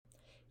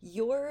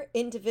Your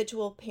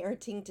individual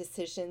parenting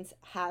decisions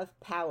have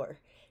power.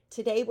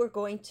 Today, we're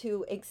going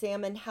to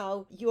examine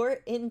how your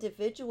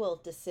individual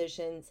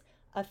decisions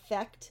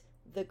affect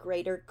the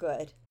greater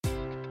good.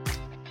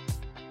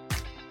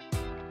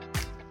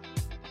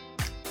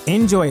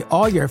 Enjoy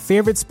all your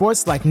favorite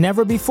sports like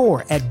never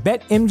before at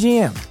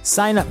BetMGM.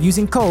 Sign up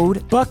using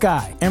code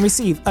Buckeye and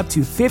receive up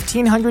to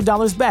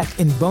 $1,500 back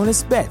in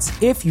bonus bets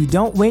if you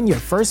don't win your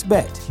first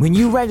bet. When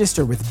you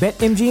register with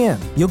BetMGM,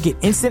 you'll get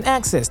instant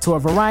access to a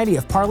variety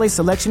of parlay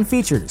selection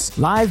features,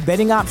 live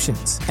betting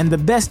options, and the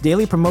best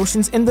daily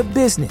promotions in the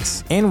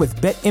business. And with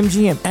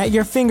BetMGM at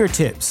your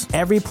fingertips,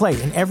 every play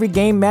and every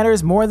game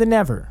matters more than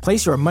ever.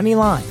 Place your money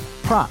line,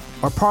 prop,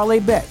 or parlay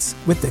bets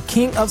with the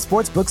king of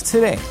sportsbooks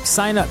today.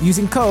 Sign up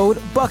using code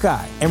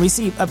Buckeye and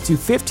receive up to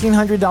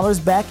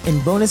 $1,500 back in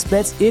bonus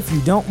bets if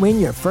you don't win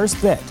your first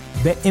bet.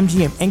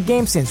 BetMGM and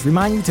GameSense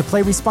remind you to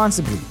play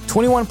responsibly.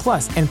 21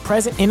 plus and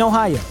present in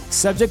Ohio,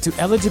 subject to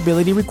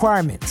eligibility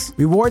requirements.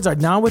 Rewards are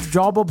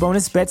non-withdrawable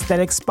bonus bets that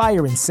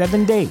expire in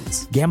 7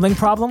 days. Gambling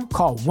problem?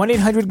 Call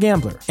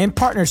 1-800-GAMBLER in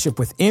partnership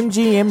with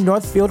MGM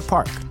Northfield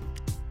Park.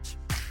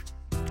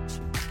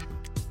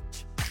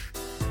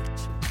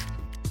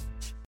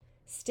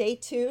 Stay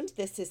tuned.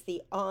 This is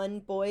the On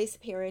Boys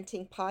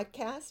Parenting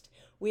Podcast.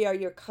 We are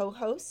your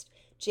co-hosts,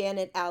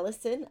 Janet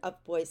Allison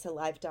of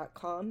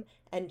boysalive.com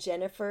and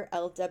Jennifer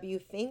L.W.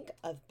 Fink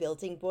of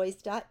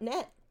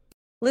buildingboys.net.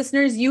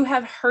 Listeners, you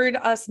have heard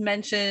us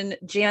mention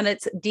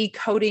Janet's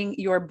Decoding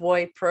Your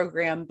Boy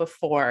program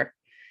before.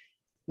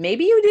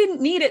 Maybe you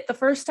didn't need it the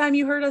first time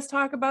you heard us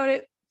talk about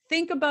it.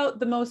 Think about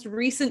the most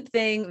recent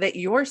thing that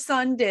your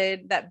son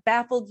did that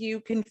baffled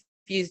you,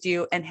 confused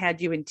you, and had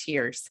you in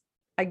tears.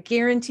 I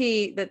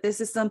guarantee that this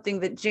is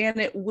something that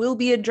Janet will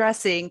be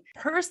addressing,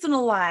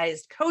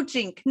 personalized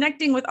coaching,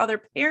 connecting with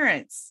other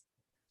parents.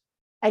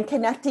 And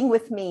connecting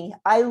with me.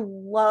 I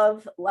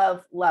love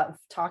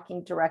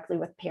talking directly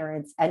with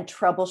parents and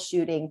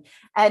troubleshooting.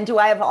 And do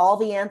I have all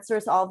the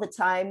answers all the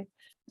time?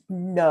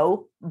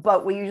 No,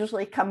 but we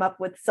usually come up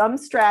with some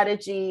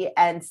strategy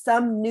and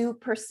some new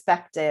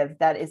perspective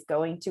that is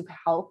going to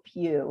help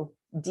you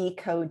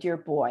decode your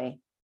boy.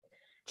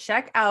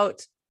 Check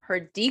out her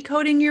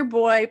Decoding Your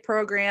Boy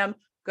program.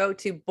 Go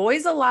to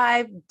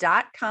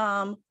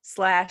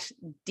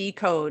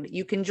boysalive.com/decode.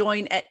 You can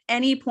join at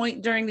any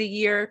point during the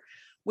year,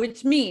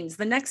 which means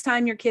the next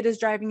time your kid is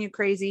driving you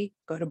crazy,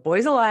 go to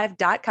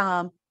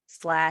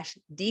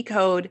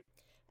boysalive.com/decode.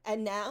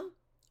 And now,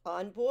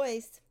 on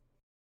boys.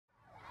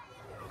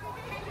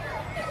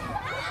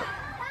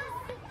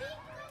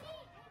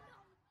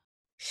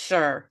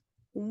 Sure,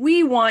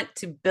 we want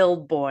to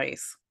build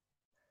boys,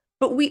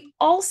 but we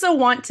also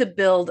want to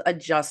build a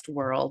just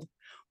world,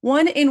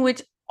 one in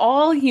which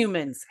all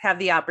humans have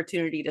the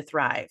opportunity to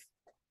thrive.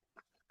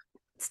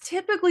 It's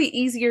typically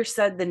easier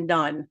said than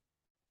done.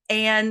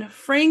 And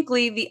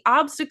frankly, the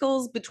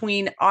obstacles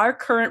between our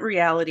current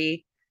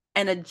reality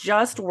and a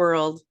just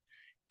world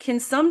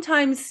can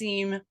sometimes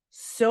seem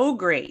so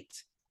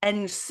great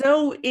and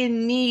so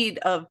in need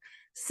of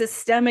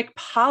systemic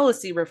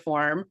policy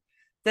reform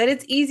that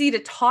it's easy to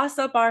toss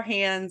up our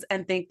hands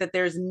and think that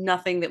there's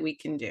nothing that we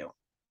can do.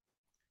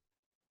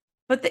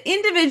 But the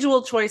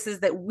individual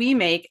choices that we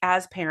make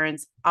as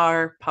parents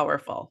are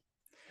powerful.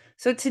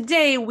 So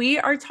today we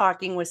are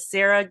talking with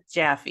Sarah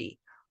Jaffe,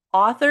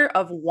 author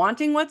of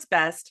Wanting What's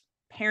Best,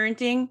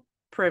 Parenting,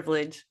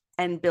 Privilege,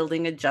 and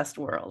Building a Just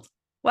World.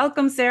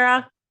 Welcome,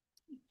 Sarah.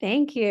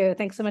 Thank you.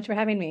 Thanks so much for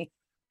having me.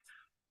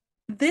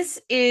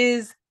 This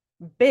is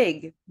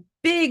big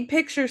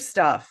picture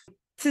stuff.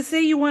 To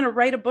say you want to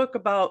write a book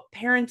about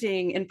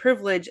parenting and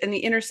privilege and the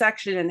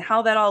intersection and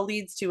how that all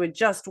leads to a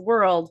just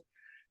world,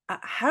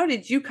 how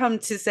did you come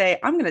to say,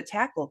 I'm going to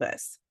tackle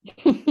this?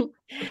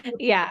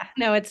 Yeah,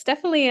 no, it's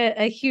definitely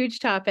a huge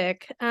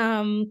topic.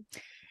 And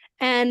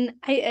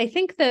I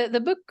think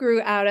the book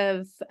grew out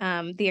of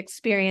the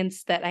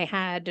experience that I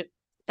had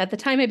at the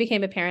time I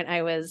became a parent.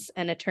 I was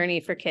an attorney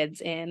for kids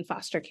in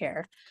foster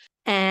care.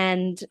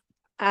 And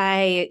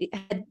I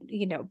had,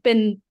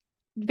 been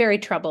very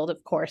troubled,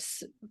 of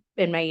course,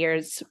 in my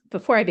years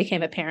before I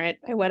became a parent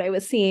by what I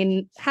was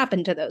seeing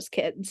happen to those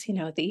kids,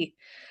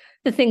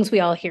 the things we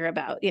all hear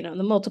about,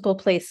 the multiple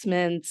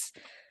placements,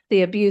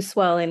 the abuse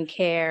while in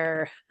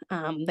care,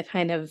 the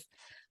kind of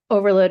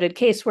overloaded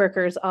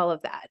caseworkers, all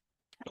of that.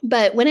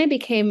 But when I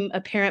became a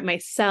parent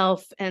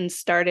myself and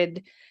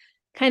started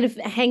kind of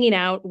hanging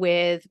out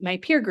with my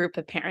peer group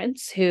of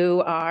parents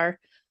who are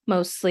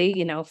mostly,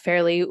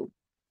 fairly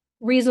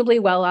reasonably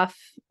well-off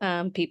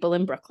people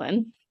in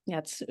Brooklyn,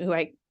 that's who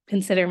I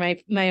consider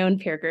my own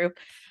peer group.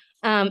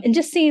 And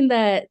just seeing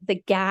the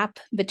gap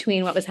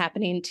between what was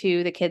happening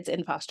to the kids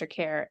in foster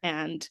care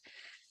and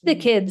the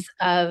kids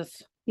of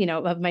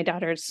my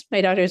daughter's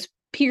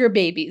peer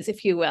babies,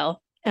 if you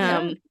will,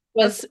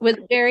 was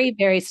very,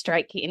 very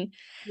striking.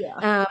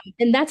 Yeah.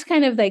 And that's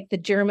kind of like the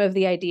germ of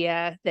the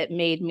idea that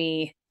made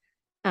me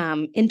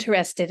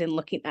interested in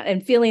looking at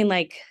and feeling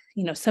like,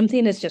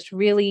 something is just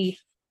really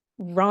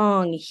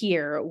wrong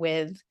here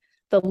with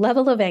the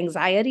level of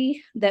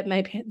anxiety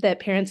that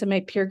parents in my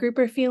peer group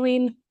are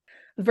feeling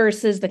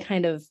versus the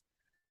kind of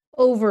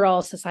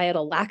overall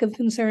societal lack of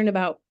concern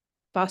about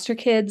foster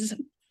kids.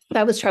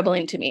 That was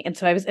troubling to me. And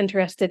so I was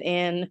interested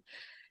in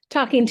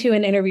talking to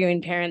and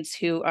interviewing parents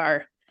who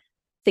are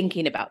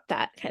thinking about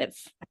that kind of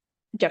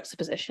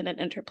juxtaposition and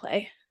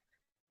interplay.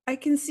 I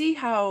can see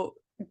how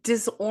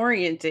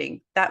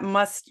disorienting that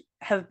must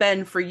have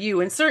been for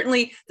you. And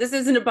certainly this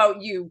isn't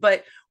about you,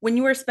 but when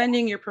you are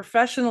spending your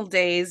professional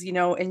days,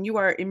 and you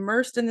are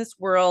immersed in this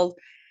world,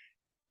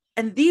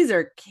 and these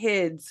are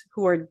kids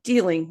who are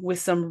dealing with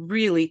some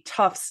really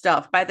tough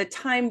stuff. By the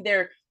time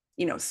they're,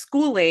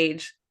 school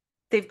age,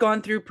 they've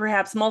gone through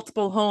perhaps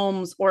multiple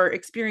homes or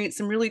experienced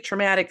some really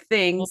traumatic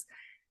things.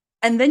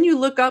 And then you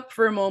look up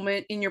for a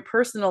moment in your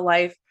personal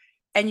life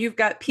and you've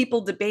got people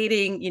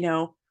debating,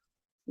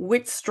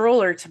 which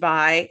stroller to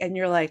buy. And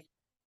you're like,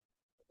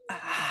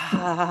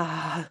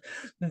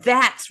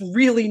 that's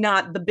really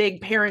not the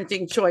big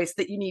parenting choice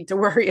that you need to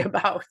worry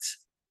about.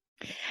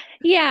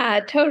 Yeah,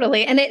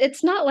 totally. And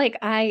it's not like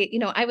I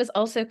was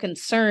also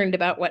concerned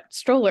about what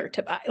stroller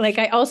to buy. Like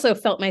I also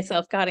felt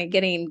myself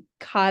getting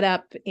caught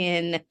up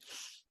in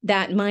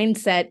that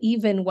mindset,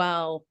 even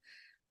while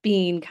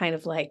being kind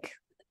of like,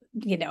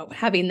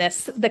 having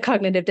the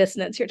cognitive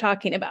dissonance you're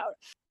talking about.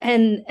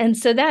 And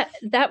so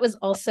that was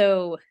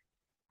also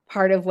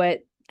part of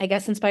what I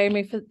guess inspired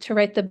me to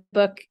write the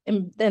book.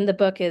 And then the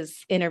book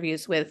is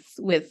interviews with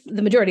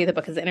the majority of the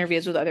book is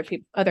interviews with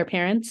other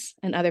parents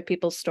and other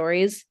people's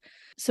stories.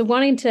 So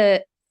wanting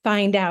to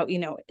find out,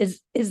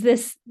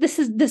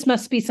 this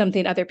must be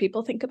something other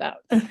people think about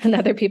and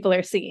other people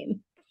are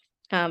seeing.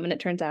 And it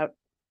turns out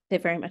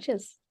it very much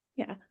is.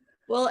 Yeah.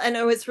 Well, and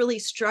I was really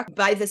struck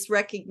by this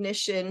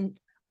recognition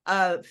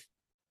of,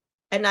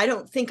 and I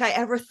don't think I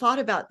ever thought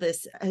about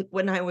this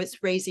when I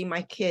was raising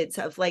my kids,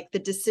 of like the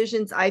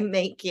decisions I'm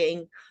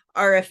making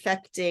are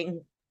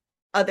affecting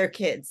other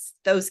kids,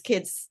 those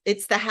kids.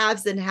 It's the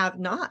haves and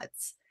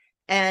have-nots.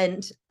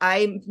 And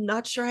I'm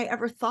not sure I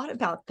ever thought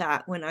about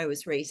that when I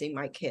was raising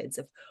my kids,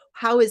 of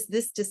how is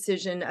this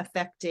decision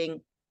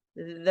affecting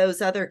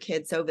those other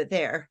kids over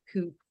there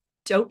who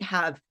don't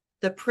have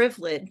the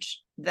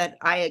privilege that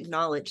I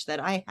acknowledge that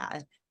I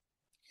had.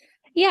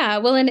 Yeah,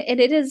 well, and it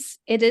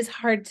is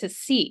hard to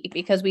see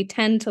because we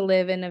tend to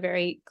live in a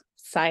very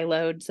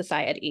siloed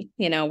society,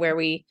 where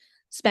we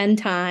spend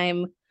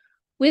time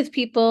with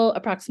people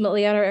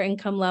approximately at our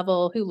income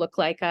level who look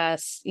like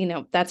us.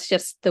 That's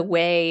just the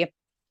way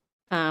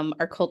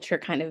our culture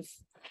kind of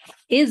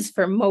is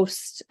for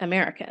most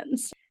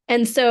Americans.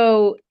 And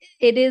so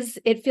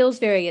it feels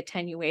very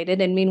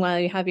attenuated. And meanwhile,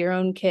 you have your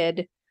own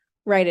kid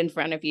right in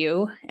front of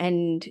you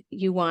and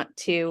you want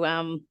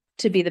to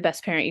be the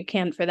best parent you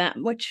can for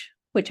them, which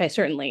I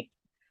certainly,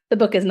 the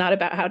book is not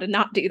about how to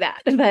not do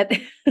that, but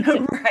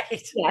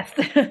right. Yes.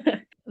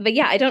 But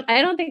yeah, I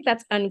don't think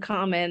that's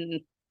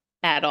uncommon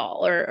at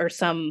all or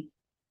some,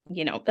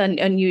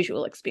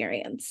 unusual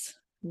experience.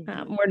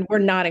 We're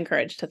not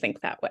encouraged to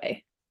think that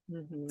way.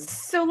 Mm-hmm.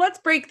 So let's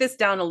break this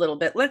down a little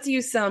bit. Let's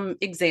use some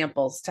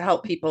examples to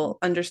help people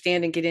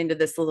understand and get into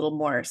this a little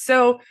more.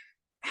 So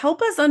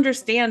help us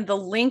understand the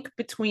link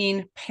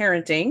between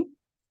parenting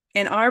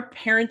and our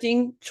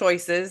parenting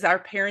choices,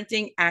 our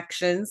parenting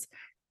actions,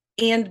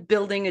 and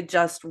building a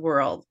just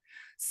world.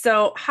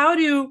 So how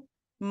do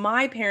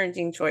my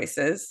parenting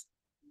choices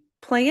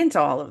play into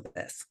all of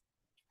this?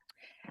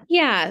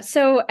 Yeah,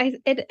 so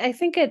I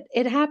think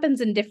it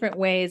happens in different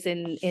ways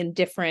in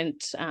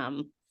different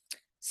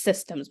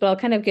systems, but I'll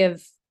kind of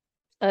give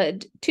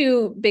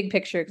two big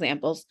picture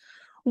examples.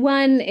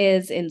 One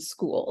is in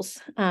schools,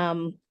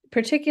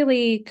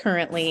 particularly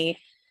currently,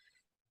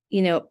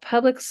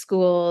 public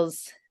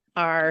schools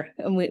are,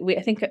 and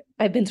I think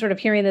I've been sort of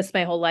hearing this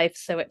my whole life,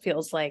 so it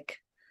feels like,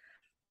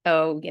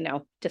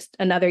 just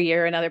another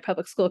year, another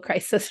public school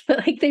crisis, but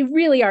like they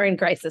really are in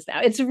crisis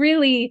now. It's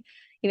really,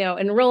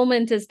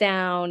 enrollment is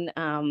down.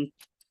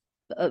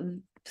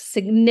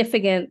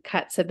 Significant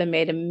cuts have been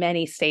made in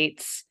many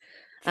states.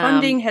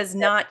 Funding has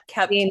not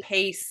kept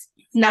pace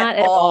not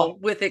at all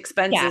with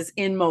expenses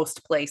in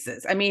most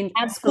places. I mean,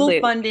 Absolutely.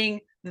 School funding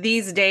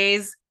these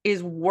days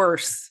is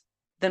worse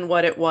than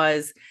what it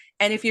was.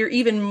 And if you're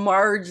even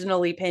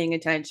marginally paying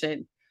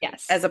attention,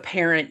 yes, as a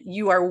parent,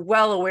 you are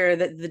well aware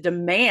that the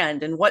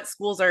demand and what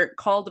schools are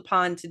called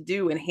upon to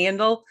do and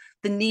handle,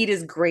 the need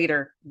is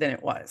greater than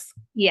it was.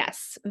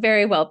 Yes,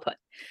 very well put.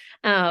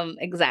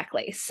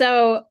 Exactly.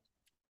 So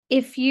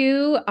if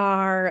you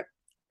are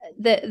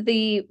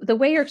the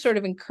way you're sort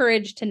of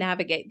encouraged to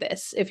navigate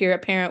this, if you're a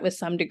parent with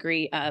some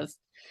degree of,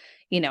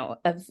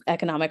 of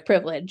economic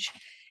privilege,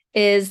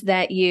 is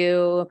that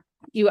you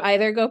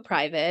either go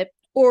private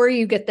or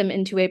you get them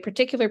into a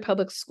particular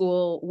public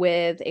school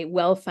with a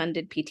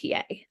well-funded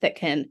PTA that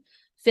can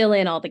fill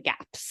in all the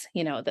gaps,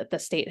 that the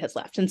state has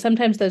left. And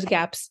sometimes those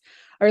gaps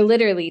are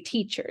literally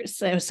teachers.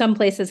 So some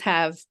places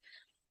have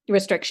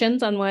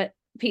restrictions on what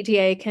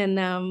PTA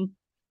can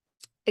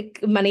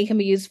money can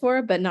be used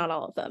for, but not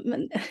all of them.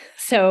 And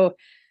so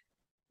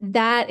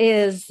that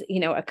is,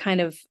 a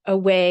kind of a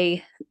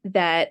way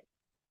that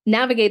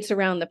navigates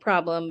around the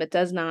problem, but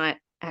does not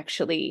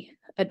actually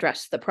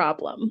address the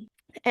problem.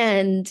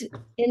 And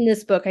in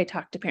this book, I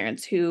talk to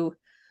parents who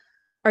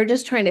are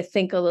just trying to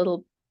think a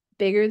little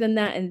bigger than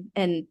that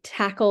and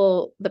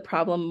tackle the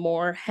problem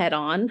more head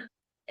on.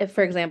 If,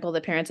 for example,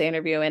 the parents I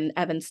interview in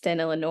Evanston,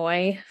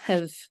 Illinois,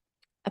 have,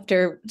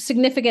 after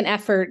significant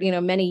effort,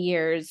 many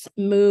years,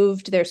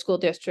 moved their school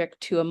district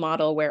to a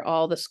model where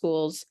all the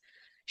schools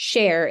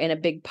share in a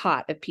big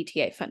pot of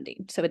PTA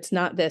funding. So it's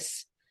not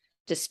this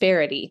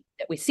disparity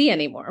that we see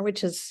anymore,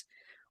 which is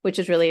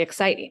really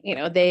exciting.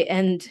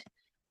 And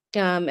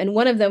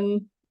one of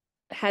them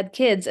had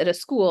kids at a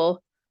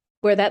school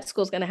where that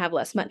school's going to have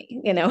less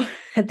money,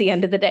 at the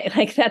end of the day.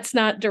 Like, that's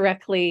not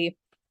directly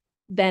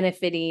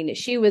benefiting.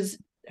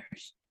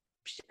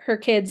 Her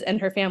kids and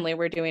her family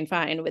were doing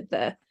fine with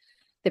the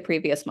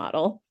previous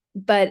model,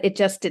 but it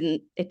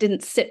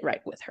didn't sit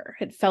right with her.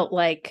 It felt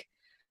like,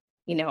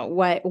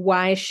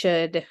 why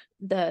should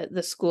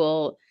the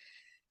school,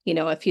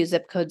 a few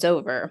zip codes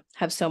over,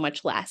 have so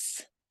much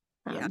less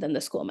than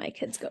the school my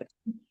kids go to?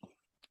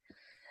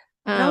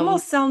 It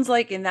almost sounds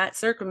like in that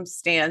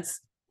circumstance,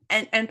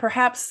 and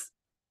perhaps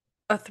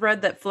a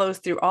thread that flows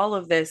through all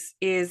of this,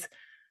 is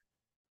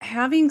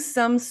having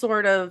some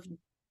sort of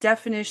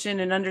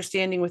definition and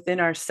understanding within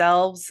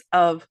ourselves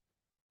of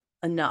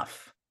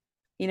enough.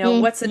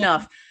 What's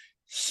enough?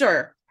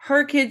 Sure,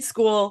 her kid's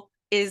school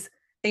is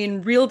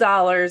in real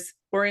dollars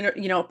or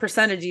in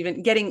percentage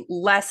even getting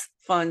less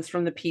funds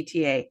from the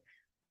PTA.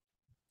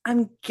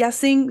 I'm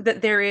guessing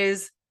that there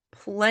is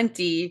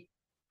plenty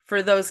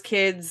for those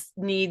kids'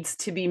 needs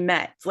to be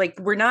met. Like,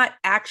 we're not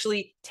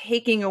actually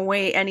taking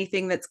away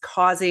anything that's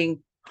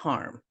causing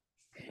harm.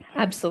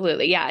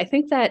 Absolutely. Yeah, I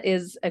think that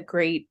is a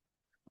great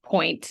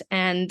point,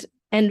 and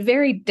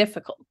very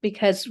difficult,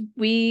 because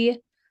we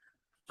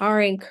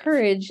are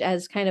encouraged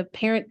as kind of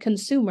parent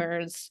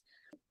consumers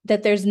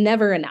that there's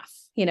never enough.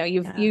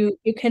 You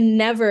can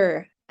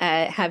never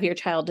have your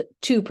child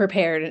too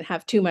prepared and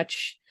have too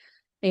much,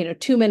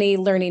 too many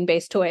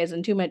learning-based toys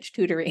and too much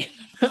tutoring,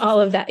 all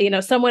of that.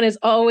 Someone is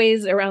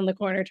always around the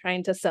corner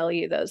trying to sell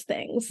you those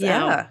things.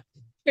 Yeah.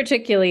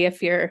 Particularly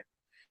if you're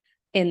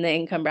in the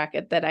income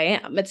bracket that I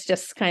am. It's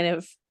just kind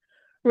of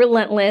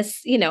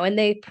relentless, and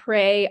they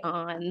prey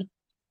on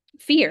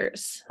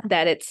fears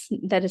that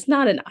it's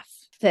not enough,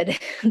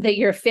 that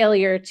your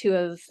failure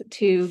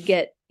to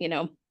get,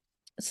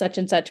 such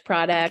and such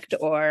product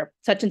or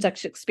such and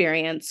such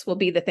experience will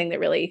be the thing that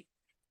really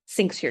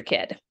sinks your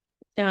kid.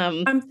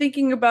 I'm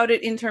thinking about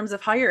it in terms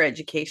of higher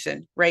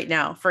education right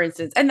now, for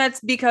instance, and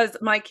that's because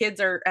my kids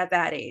are at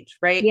that age,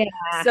 right? Yeah.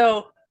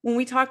 So when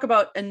we talk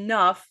about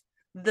enough,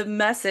 the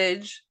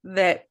message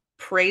that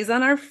preys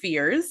on our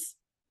fears,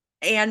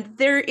 and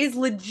there is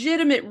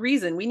legitimate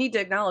reason, we need to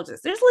acknowledge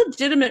this, there's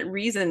legitimate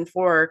reason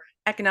for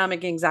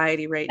economic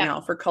anxiety right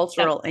now, for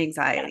cultural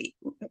anxiety.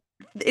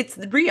 It's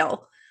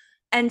real.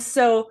 And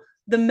so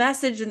the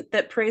message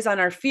that preys on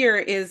our fear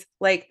is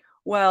like,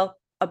 well,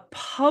 a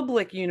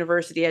public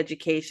university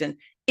education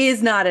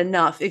is not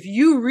enough. If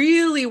you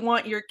really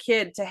want your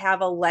kid to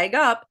have a leg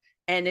up,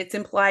 and it's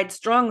implied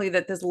strongly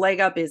that this leg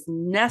up is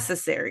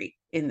necessary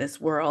in this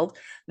world,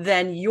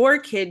 then your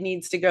kid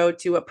needs to go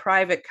to a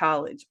private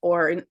college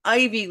or an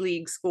Ivy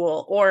League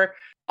school or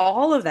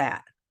all of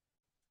that.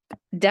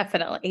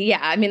 Definitely. Yeah.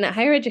 I mean,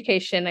 higher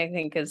education, I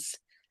think, is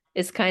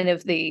kind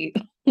of the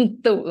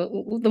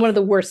one of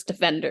the worst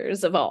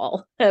offenders of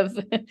all of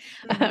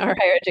our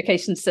higher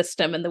education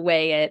system, and the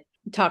way it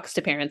talks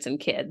to parents and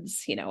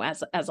kids,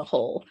 as a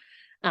whole.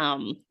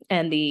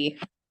 And the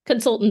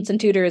consultants and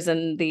tutors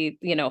and the,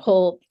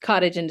 whole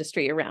cottage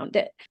industry around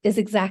it is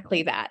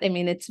exactly that. I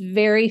mean, it's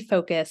very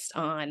focused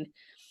on,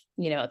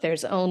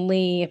 there's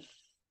only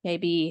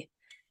maybe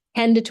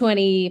 10 to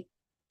 20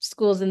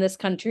 schools in this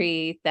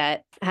country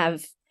that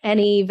have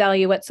any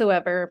value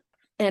whatsoever.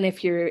 And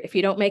if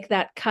you don't make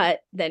that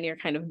cut, then you're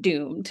kind of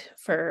doomed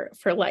for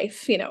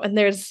life,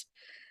 and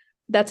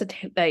that's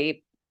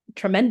a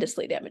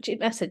tremendously damaging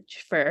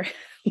message for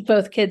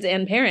both kids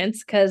and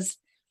parents, because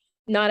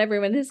not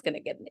everyone is going to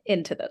get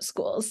into those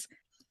schools.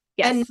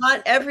 Yes. And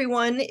not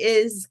everyone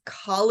is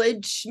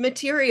college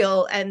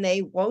material, and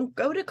they won't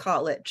go to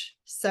college.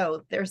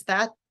 So there's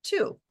that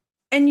too.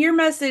 And your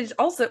message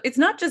also, it's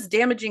not just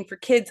damaging for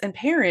kids and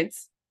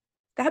parents.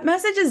 That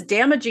message is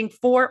damaging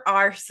for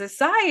our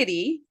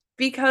society,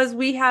 because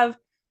we have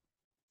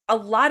a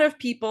lot of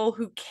people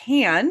who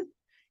can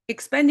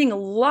expending a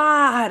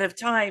lot of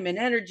time and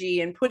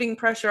energy and putting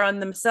pressure on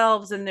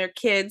themselves and their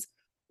kids,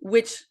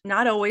 which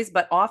not always,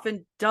 but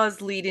often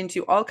does lead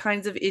into all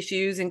kinds of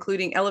issues,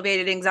 including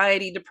elevated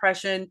anxiety,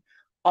 depression,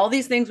 all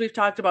these things we've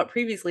talked about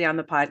previously on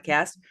the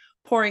podcast,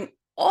 pouring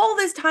all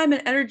this time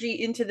and energy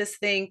into this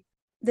thing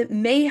that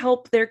may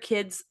help their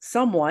kids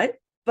somewhat,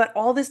 but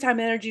all this time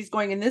and energy is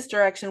going in this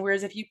direction.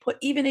 Whereas if you put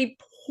even a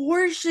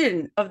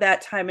portion of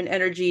that time and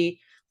energy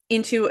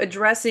into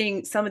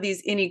addressing some of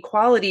these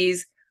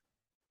inequalities,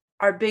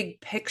 our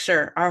big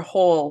picture, our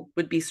whole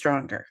would be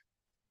stronger.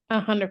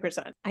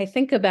 100%. I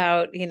think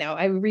about,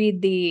 I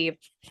read the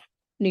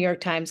New York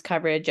Times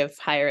coverage of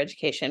higher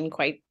education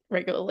quite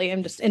regularly.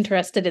 I'm just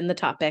interested in the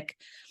topic.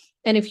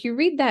 And if you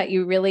read that,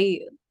 you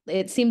really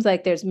it seems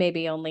like there's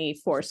maybe only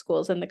 4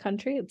 schools in the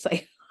country. It's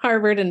like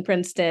Harvard and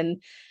Princeton,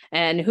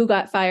 and who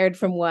got fired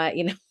from what,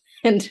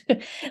 and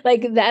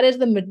like that is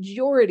the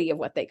majority of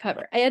what they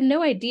cover. I had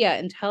no idea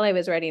until I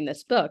was writing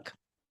this book,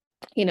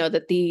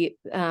 that the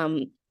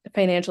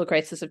financial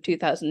crisis of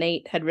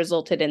 2008 had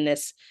resulted in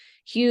this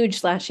huge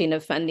slashing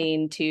of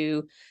funding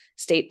to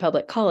state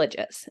public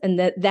colleges, and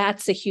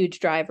that's a huge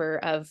driver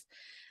of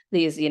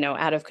these,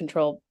 out of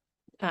control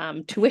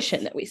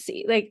tuition that we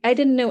see. Like, I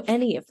didn't know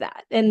any of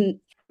that. And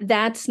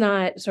that's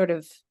not sort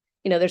of,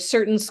 there's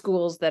certain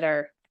schools that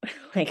are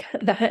like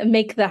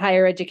make the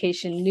higher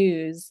education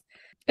news.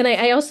 And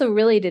I also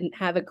really didn't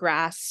have a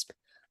grasp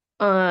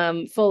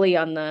fully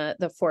on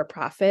the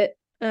for-profit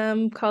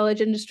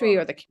college industry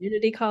or the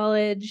community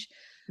college,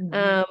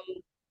 and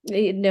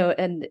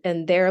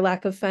their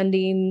lack of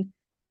funding.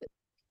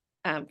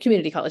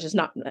 Community colleges,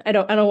 not, I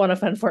don't want to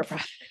fund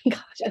for-profit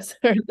colleges,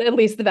 or at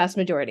least the vast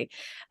majority.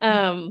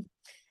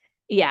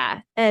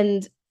 Yeah.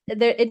 And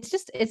there, it's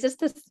just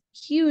this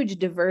huge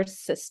diverse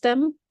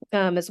system.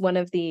 As one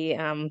of the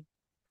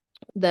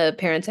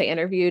parents I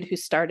interviewed who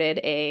started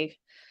a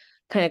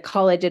kind of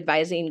college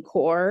advising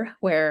corps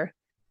where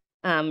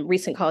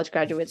recent college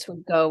graduates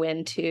would go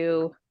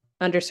into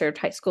underserved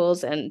high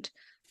schools and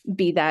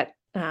be that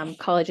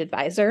college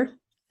advisor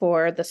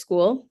for the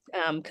school,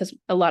 because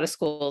a lot of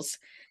schools,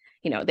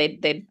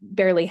 they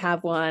barely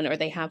have one, or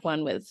they have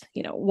one with,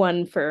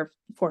 one for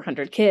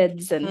 400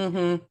 kids.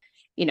 And,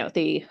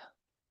 the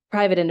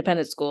private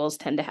independent schools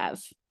tend to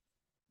have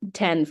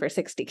 10 for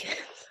 60 kids.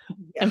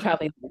 Yeah. And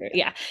probably more.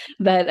 Yeah.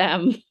 But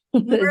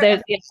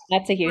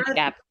that's a huge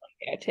gap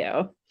there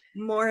too.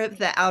 More of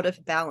the out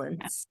of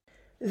balance.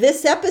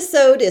 This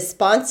episode is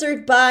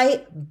sponsored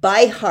by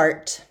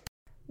ByHeart.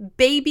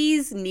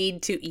 Babies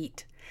need to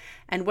eat.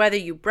 And whether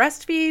you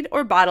breastfeed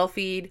or bottle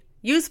feed,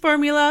 use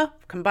formula,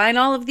 combine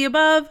all of the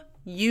above,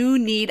 you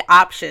need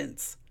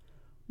options.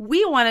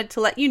 We wanted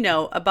to let you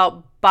know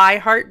about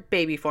ByHeart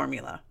Baby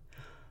Formula.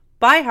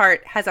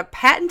 ByHeart has a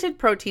patented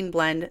protein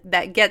blend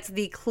that gets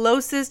the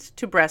closest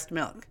to breast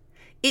milk.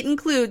 It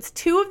includes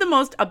 2 of the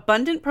most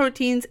abundant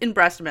proteins in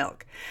breast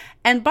milk.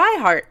 And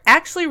ByHeart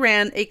actually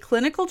ran a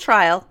clinical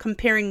trial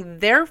comparing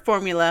their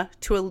formula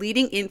to a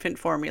leading infant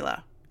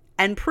formula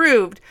and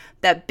proved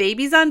that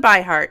babies on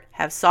ByHeart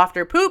have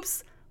softer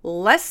poops,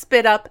 less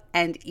spit up,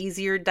 and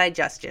easier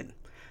digestion.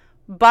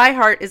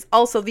 ByHeart is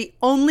also the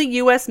only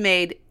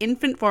US-made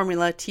infant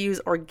formula to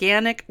use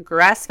organic,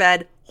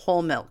 grass-fed,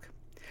 whole milk.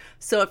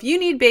 So if you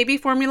need baby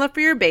formula for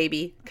your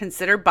baby,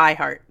 consider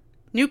ByHeart.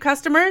 New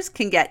customers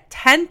can get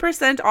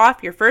 10%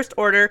 off your first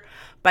order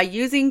by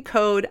using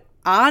code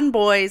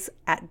ONBOYS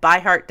at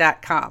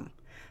byheart.com.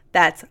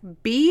 That's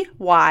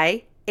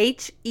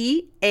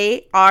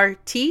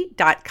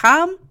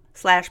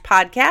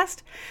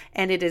BYHEART.com/podcast,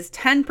 and it is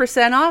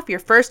 10% off your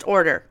first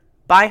order.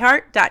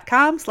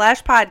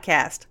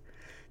 byheart.com/podcast.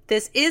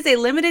 This is a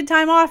limited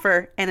time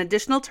offer, and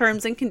additional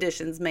terms and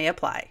conditions may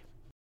apply.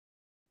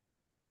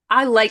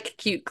 I like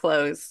cute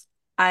clothes.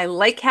 I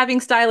like having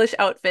stylish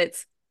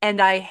outfits,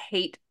 and I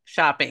hate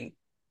shopping.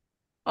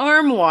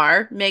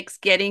 Armoire makes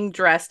getting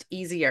dressed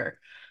easier.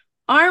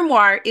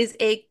 Armoire is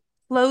a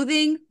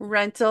clothing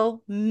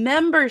rental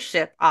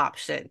membership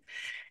option.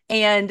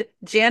 And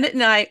Janet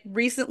and I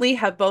recently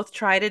have both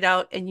tried it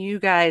out, and you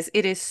guys,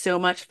 it is so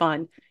much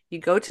fun. You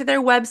go to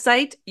their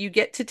website, you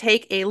get to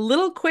take a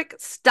little quick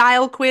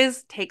style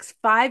quiz, takes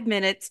 5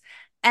 minutes,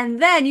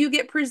 and then you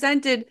get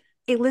presented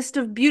a list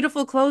of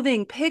beautiful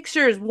clothing,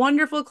 pictures,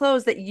 wonderful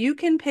clothes that you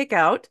can pick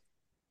out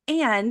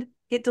and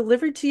get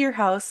delivered to your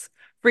house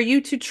for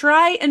you to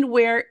try and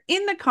wear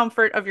in the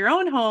comfort of your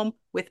own home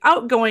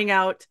without going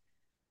out,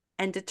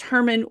 and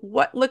determine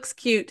what looks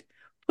cute,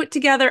 put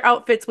together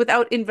outfits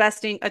without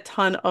investing a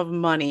ton of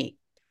money.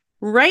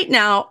 Right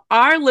now,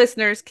 our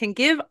listeners can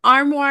give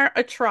Armoire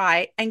a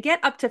try and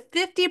get up to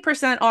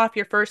 50% off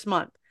your first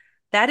month.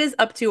 That is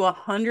up to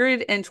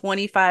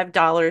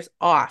 $125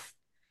 off.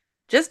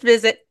 Just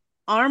visit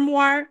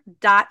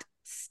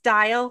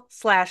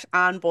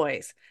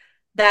armoire.style/onboys.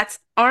 That's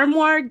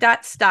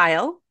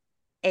armoire.style,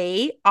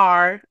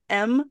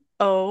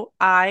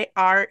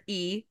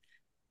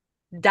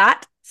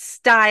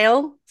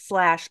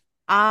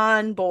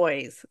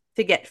 ARMOIRE.style/onboys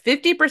to get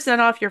 50%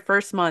 off your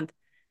first month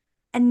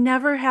and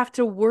never have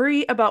to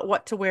worry about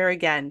what to wear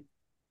again.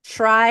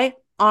 Try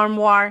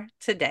Armoire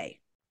today.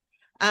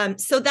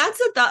 So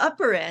that's at the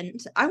upper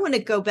end. I want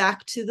to go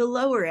back to the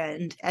lower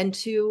end and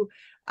to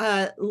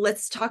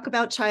let's talk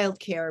about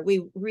childcare.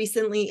 We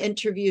recently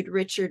interviewed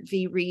Richard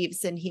V.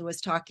 Reeves, and he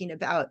was talking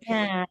about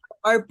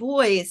our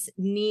boys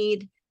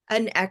need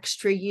an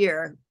extra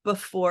year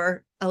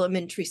before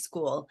elementary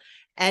school,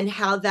 and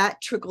how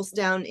that trickles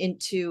down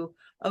into,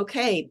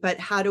 okay, but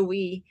how do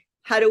we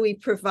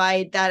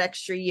provide that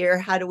extra year?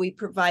 How do we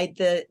provide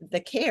the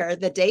care,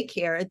 the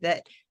daycare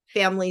that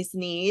families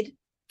need,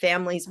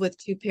 families with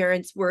 2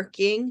 parents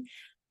working?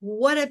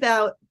 What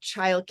about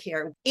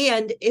childcare?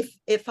 And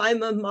if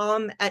I'm a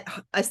mom,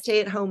 a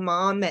stay-at-home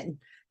mom, and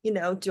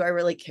do I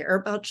really care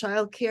about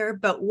childcare?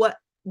 But what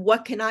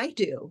can I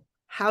do?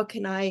 how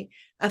can I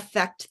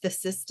affect the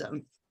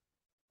system?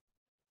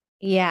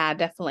 Yeah,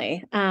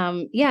 definitely.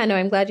 Yeah, no,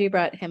 I'm glad you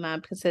brought him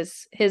up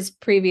because his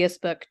previous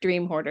book,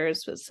 Dream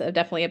Hoarders, was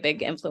definitely a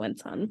big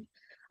influence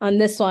on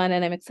this one,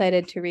 and I'm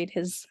excited to read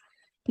his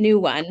new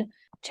one.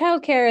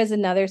 Childcare is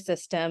another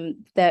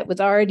system that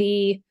was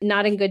already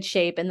not in good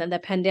shape, and then the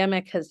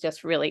pandemic has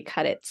just really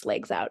cut its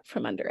legs out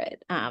from under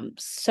it.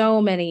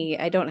 So many,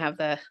 I don't have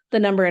the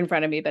number in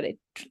front of me, but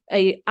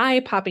a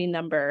eye-popping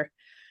number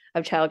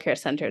of childcare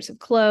centers have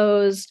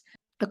closed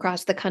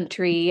across the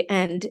country,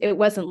 and it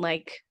wasn't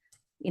like,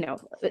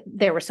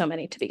 there were so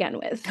many to begin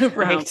with.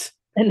 Right.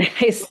 And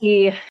I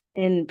see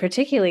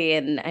particularly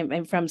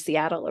I'm from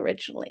Seattle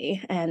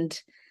originally, and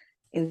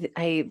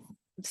I've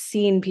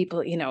seen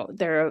people,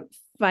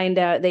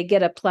 they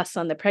get a plus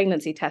on the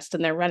pregnancy test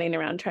and they're running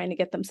around trying to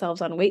get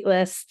themselves on wait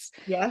lists.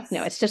 Yes.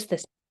 It's just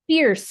this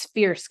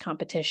fierce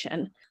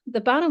competition.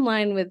 The bottom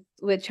line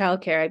with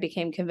childcare, I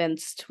became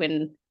convinced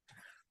when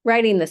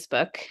writing this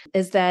book,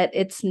 is that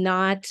it's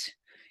not,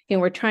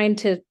 we're trying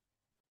to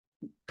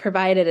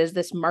provide it as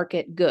this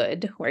market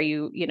good where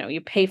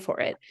you pay for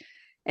it.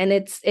 And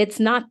it's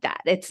not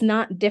that. It's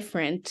not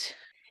different.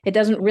 It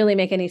doesn't really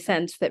make any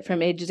sense that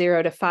from age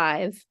 0 to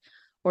 5,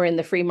 we're in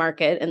the free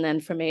market, and then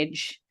from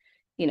age,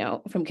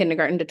 from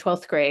kindergarten to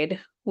 12th grade,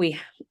 we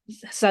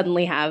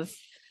suddenly have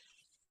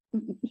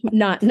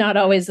not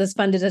always as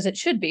funded as it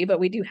should be, but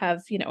we do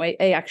have,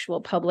 a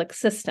actual public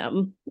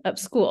system of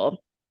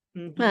school.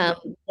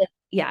 Mm-hmm.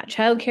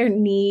 Childcare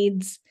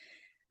needs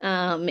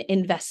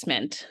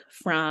investment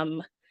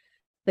from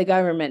the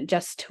government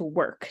just to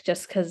work,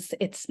 just because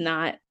it's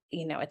not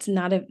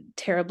a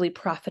terribly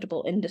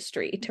profitable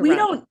industry to we run.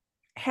 don't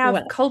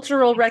have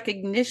cultural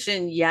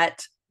recognition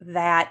yet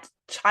that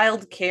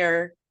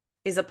childcare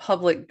is a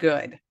public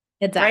good.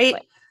 Exactly.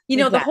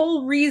 Right? The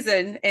whole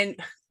reason, and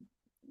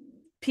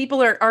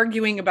people are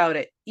arguing about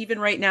it even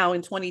right now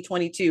in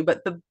 2022,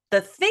 but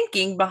the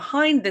thinking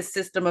behind this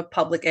system of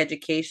public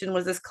education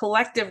was this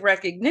collective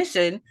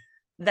recognition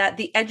that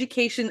the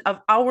education of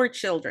our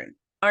children,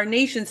 our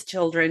nation's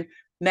children,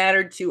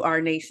 mattered to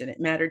our nation. It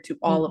mattered to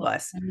all of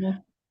us.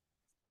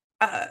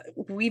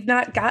 We've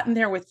not gotten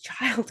there with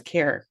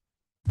childcare.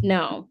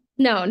 No,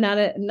 not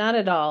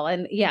at all.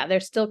 And yeah,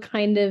 there's still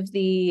kind of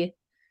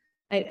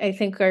I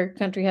think our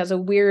country has a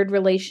weird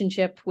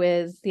relationship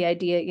with the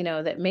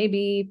idea, that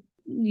maybe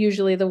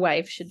usually the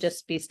wife should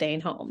just be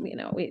staying home.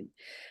 We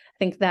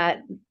think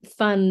that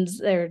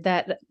funds or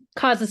that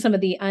causes some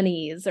of the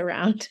unease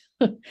around,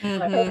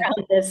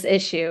 around this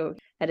issue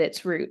at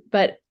its root.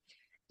 But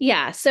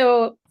yeah,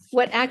 so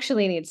what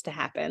actually needs to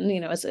happen,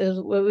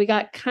 is what we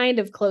got kind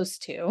of close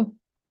to,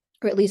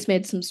 or at least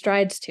made some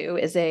strides to,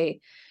 is a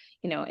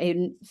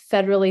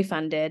federally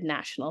funded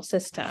national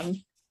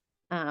system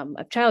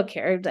of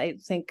childcare. I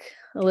think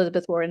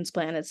Elizabeth Warren's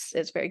plan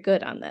is very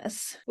good on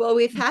this. Well,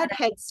 we've had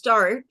Head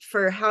Start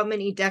for how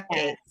many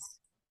decades?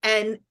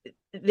 And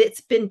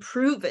it's been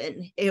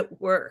proven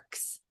it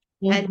works.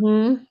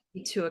 And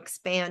to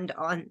expand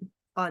on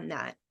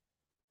that.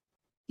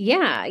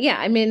 Yeah.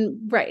 I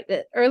mean, right.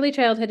 Early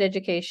childhood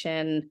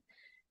education,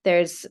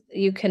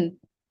 you can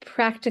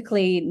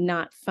practically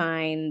not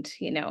find,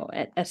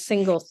 a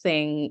single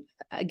thing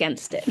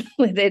against it.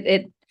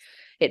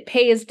 It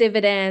pays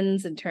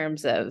dividends in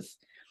terms of,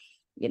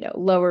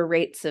 lower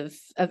rates of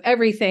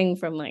everything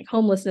from like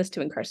homelessness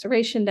to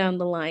incarceration down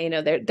the line.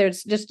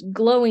 There's just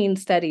glowing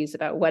studies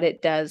about what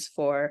it does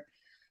for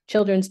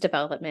children's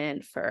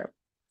development, for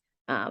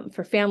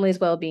families'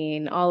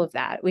 well-being, all of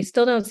that. We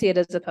still don't see it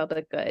as a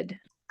public good.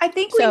 I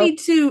think we need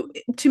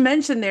to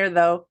mention there,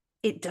 though,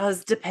 it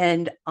does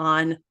depend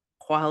on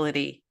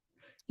quality.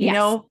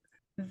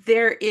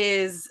 There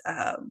is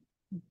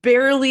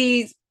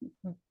barely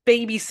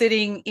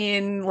babysitting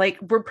in, like,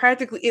 we're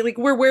practically like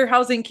we're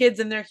warehousing kids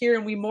and they're here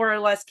and we more or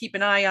less keep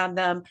an eye on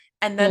them.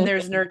 And then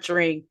there's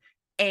nurturing.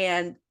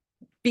 And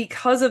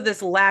because of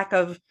this lack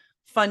of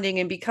funding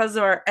and because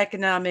of our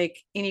economic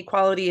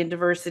inequality and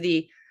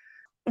diversity,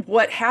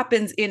 what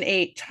happens in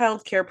a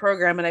childcare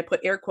program, and I put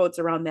air quotes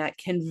around that,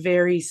 can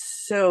vary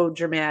so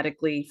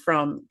dramatically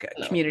from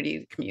community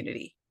to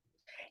community.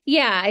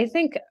 Yeah, I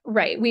think,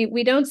 right.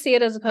 We don't see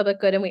it as a public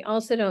good, and we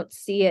also don't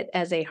see it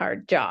as a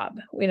hard job.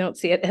 We don't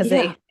see it as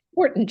a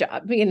important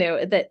job,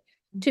 that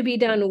to be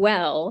done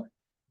well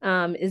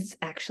is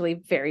actually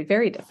very,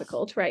 very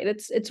difficult, right?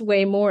 It's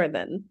way more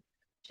than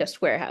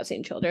just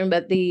warehousing children,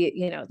 but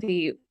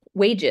the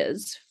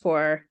wages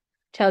for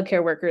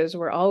childcare workers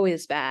were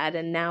always bad.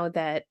 And now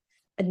that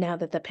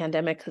the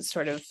pandemic has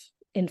sort of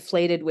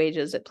inflated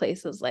wages at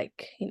places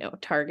like,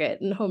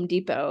 Target and Home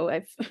Depot,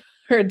 I've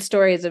heard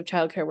stories of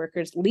childcare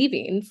workers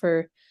leaving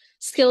for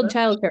skilled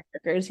childcare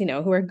workers,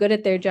 who are good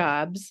at their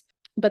jobs,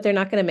 but they're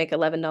not going to make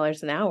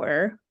 $11 an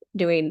hour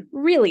doing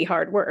really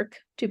hard work,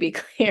 to be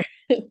clear,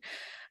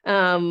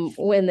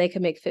 when they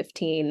could make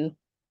 15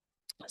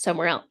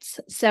 somewhere else.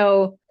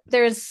 So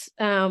there's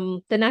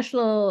the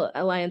National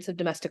Alliance of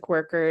Domestic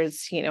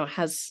Workers,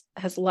 has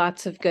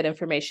lots of good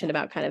information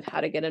about kind of how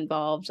to get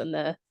involved in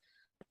the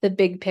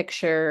big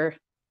picture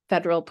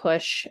federal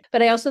push.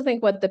 But I also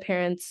think what the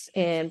parents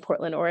in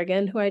Portland,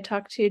 Oregon, who I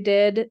talked to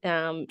did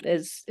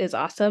is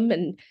awesome.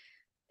 And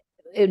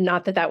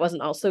not that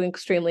wasn't also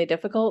extremely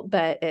difficult,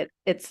 but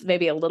it's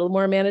maybe a little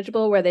more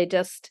manageable, where they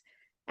just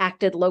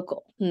acted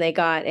local and they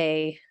got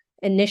a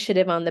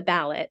initiative on the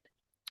ballot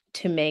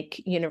to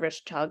make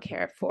universal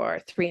childcare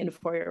for 3 and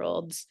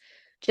 4-year-olds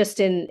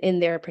just in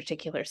their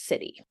particular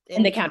city,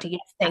 in the county. Yes,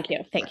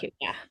 thank you.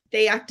 Yeah,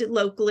 they acted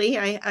locally.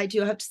 I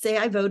do have to say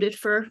I voted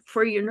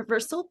for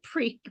universal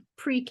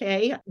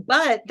pre-K,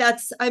 but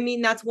that's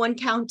one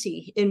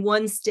county in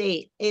one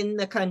state in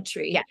the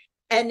country. Yeah.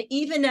 And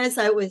even as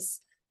I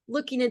was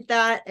looking at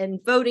that and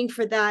voting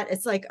for that,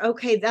 it's like,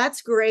 okay,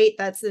 that's great.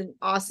 That's an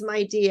awesome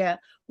idea.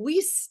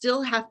 We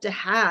still have to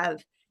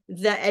have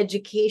the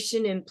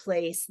education in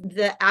place,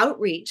 the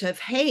outreach of,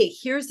 hey,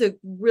 here's a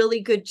really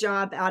good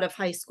job out of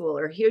high school,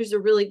 or here's a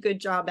really good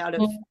job out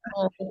of,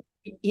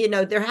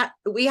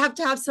 we have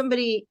to have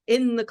somebody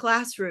in the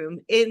classroom,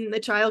 in the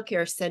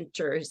childcare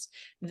centers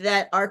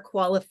that are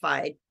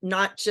qualified,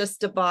 not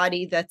just a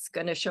body that's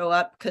going to show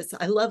up because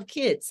I love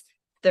kids.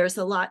 There's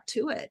a lot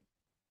to it.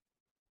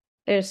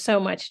 There's so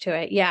much to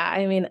it. Yeah.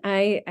 I mean,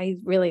 I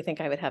really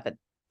think I would have a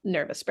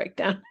nervous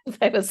breakdown if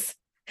I was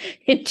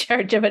in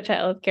charge of a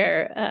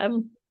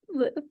childcare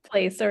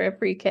place or a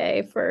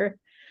pre-K for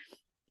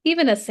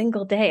even a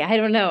single day. I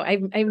don't know. I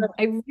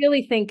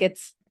really think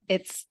it's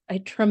a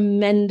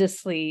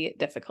tremendously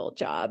difficult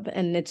job,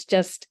 and it's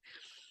just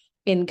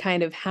in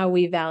kind of how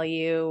we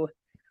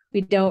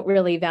don't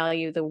really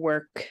value the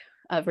work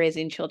of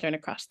raising children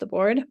across the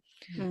board.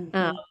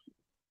 Mm-hmm.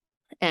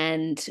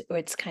 And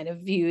it's kind of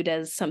viewed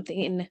as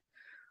something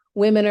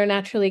women are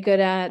naturally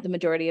good at. The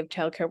majority of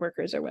childcare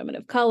workers are women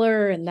of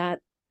color, and that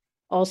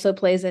also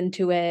plays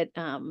into it.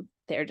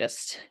 They're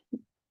just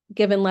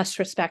given less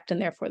respect,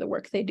 and therefore the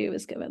work they do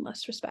is given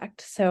less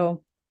respect.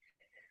 So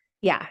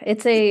yeah,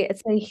 it's a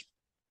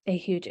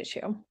huge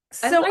issue.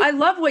 So I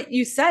love what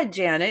you said,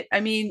 Janet. I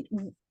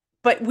mean,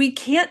 but we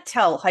can't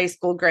tell high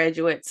school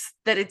graduates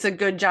that it's a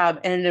good job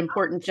and an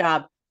important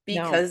job,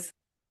 because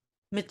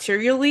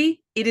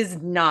materially it is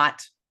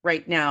not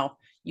right now.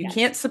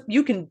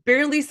 You can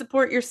barely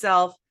support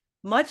yourself,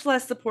 much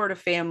less support a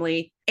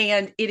family.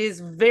 And it is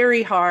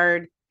very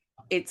hard.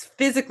 It's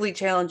physically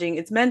challenging.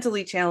 It's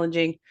mentally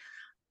challenging.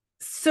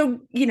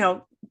 So,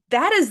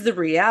 that is the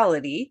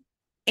reality.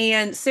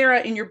 And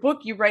Sarah, in your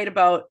book, you write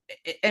about,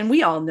 and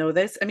we all know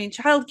this, I mean,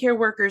 childcare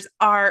workers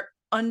are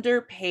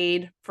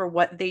underpaid for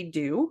what they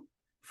do,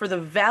 for the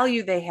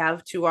value they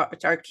have to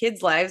our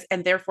kids' lives,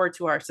 and therefore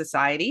to our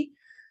society.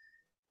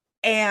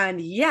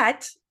 And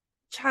yet,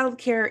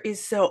 childcare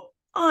is so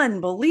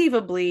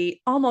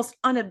unbelievably, almost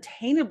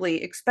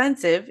unobtainably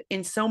expensive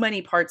in so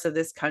many parts of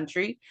this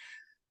country.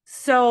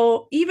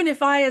 So even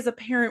if I, as a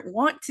parent,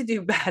 want to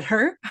do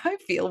better, I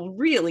feel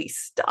really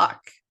stuck.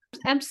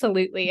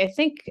 Absolutely. I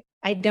think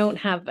I don't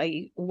have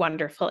a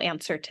wonderful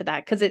answer to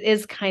that, because it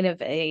is kind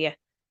of a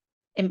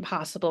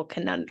impossible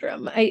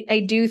conundrum.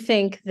 I do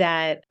think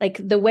that, like,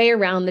 the way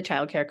around the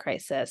childcare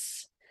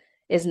crisis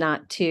is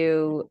not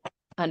to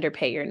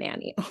underpay your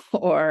nanny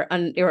or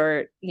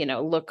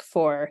look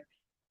for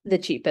the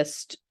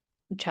cheapest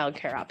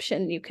childcare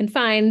option you can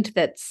find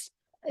that's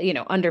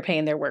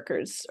underpaying their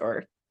workers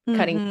or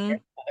cutting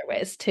other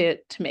ways to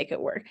make it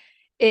work.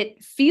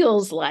 It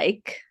feels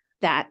like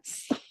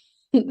that's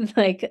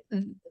like,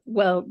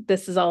 well,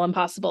 this is all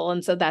impossible,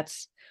 and so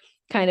that's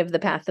kind of the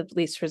path of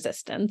least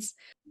resistance.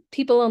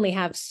 People only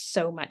have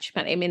so much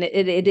money. I mean,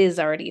 it is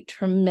already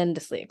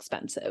tremendously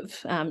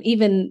expensive.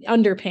 Even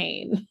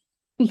underpaying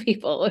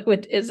people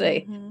is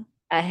a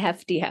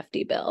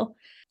hefty bill.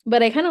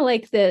 But I kind of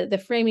like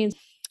the framing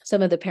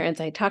some of the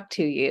parents I talked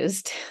to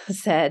used,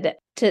 said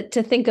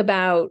to think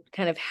about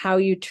kind of how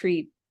you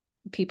treat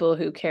people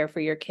who care for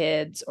your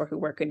kids or who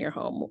work in your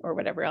home or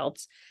whatever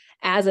else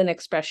as an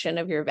expression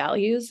of your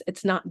values.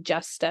 It's not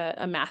just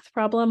a math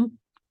problem.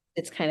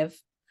 It's kind of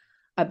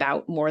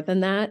about more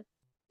than that.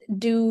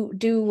 Do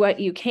what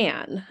you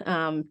can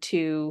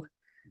to,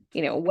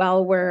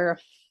 while we're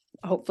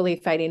hopefully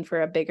fighting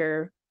for a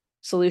bigger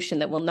solution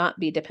that will not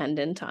be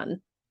dependent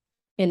on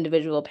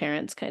individual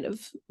parents' kind of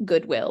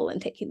goodwill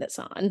and taking this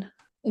on.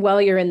 While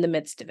you're in the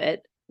midst of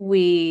it,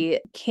 we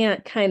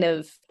can't kind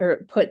of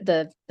put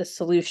the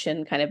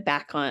solution kind of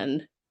back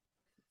on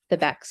the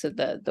backs of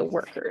the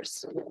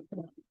workers,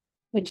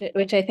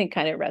 which I think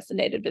kind of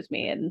resonated with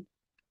me and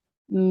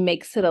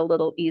makes it a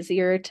little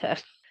easier to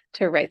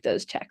write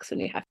those checks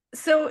when you have.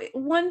 So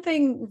one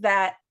thing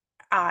that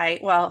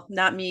well,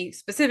 not me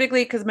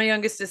specifically, because my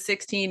youngest is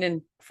 16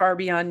 and far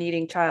beyond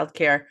needing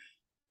childcare,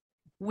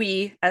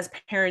 we as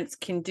parents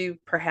can do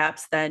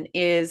perhaps then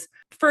is,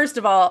 first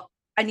of all,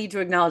 I need to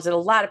acknowledge that a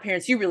lot of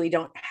parents, you really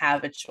don't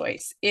have a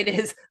choice.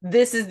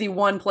 This is the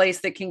one place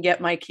that can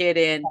get my kid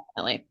in.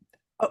 Definitely.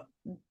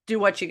 Do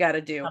what you got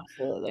to do.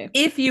 Absolutely.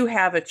 If you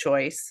have a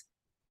choice,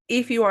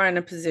 if you are in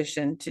a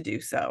position to do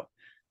so,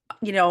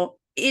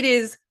 it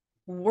is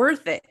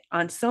worth it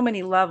on so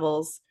many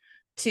levels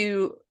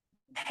to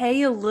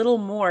pay a little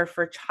more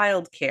for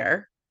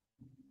childcare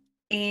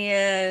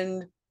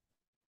and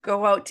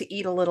go out to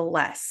eat a little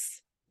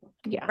less.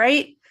 Yeah.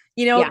 Right.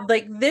 You know, Yeah.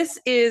 like this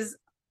is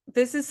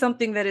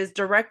something that is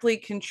directly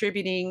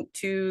contributing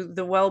to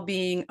the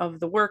well-being of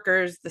the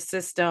workers, the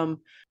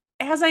system.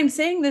 As I'm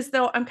saying this,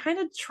 though, I'm kind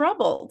of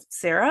troubled,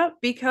 Sarah,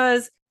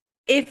 because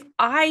if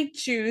I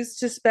choose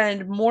to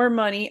spend more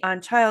money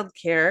on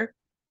childcare,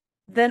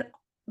 then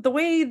the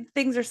way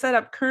things are set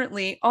up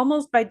currently,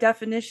 almost by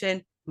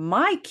definition,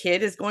 my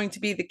kid is going to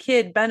be the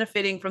kid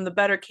benefiting from the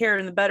better care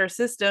and the better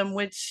system,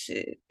 which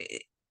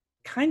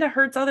kind of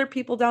hurts other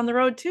people down the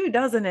road too,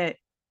 doesn't it?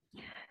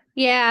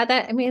 Yeah,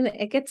 I mean,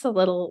 it gets a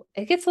little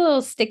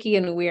sticky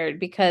and weird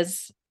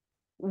because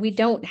we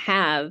don't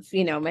have,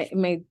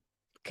 my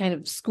kind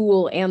of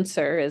school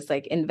answer is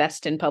like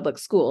invest in public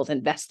schools,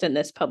 invest in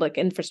this public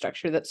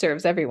infrastructure that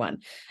serves everyone.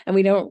 And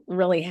we don't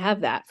really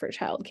have that for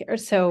childcare.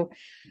 So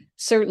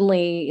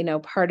certainly,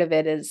 part of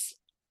it is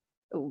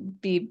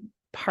be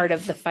part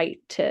of the fight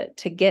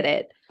to get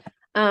it.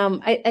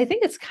 I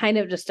think it's kind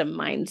of just a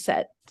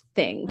mindset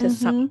thing to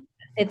some.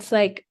 It's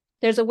like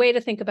there's a way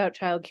to think about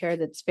childcare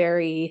that's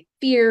very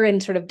fear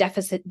and sort of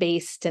deficit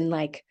based and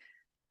like,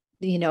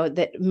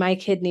 that my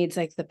kid needs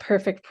like the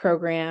perfect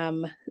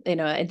program, they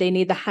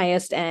need the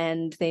highest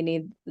end, they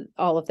need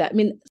all of that. I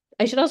mean,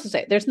 I should also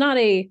say there's not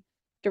a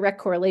direct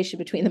correlation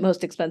between the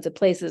most expensive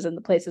places and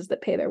the places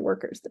that pay their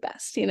workers the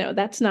best.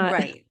 That's not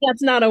right.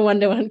 That's not a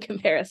one-to-one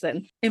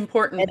comparison.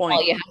 Important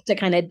point. You have to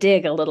kind of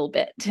dig a little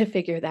bit to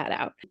figure that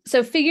out.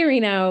 So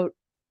figuring out,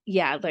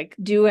 like,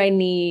 do I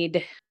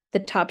need the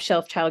top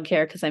shelf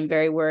childcare because I'm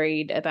very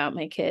worried about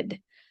my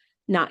kid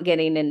not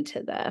getting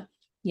into the,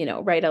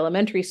 right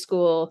elementary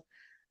school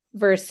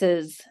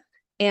versus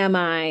am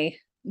I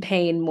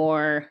paying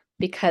more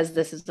because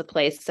this is the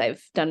place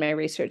I've done my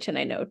research and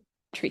I know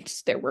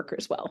treats their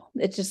workers well.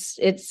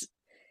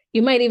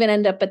 You might even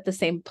end up at the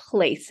same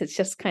place. It's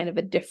just kind of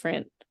a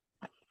different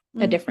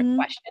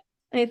question,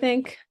 I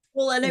think.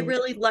 Well, and I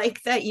really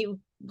like that you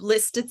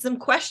listed some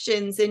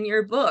questions in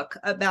your book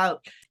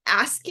about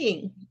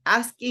asking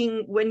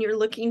when you're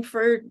looking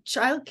for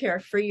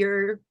childcare for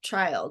your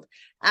child.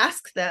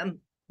 Ask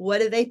them, what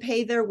do they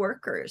pay their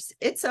workers?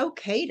 It's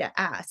okay to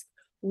ask.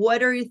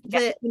 What are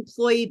the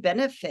employee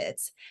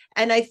benefits?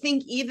 And I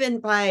think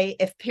even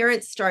if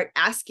parents start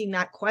asking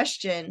that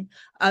question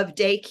of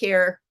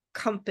daycare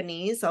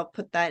companies, I'll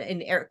put that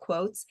in air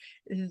quotes,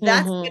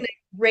 that's going to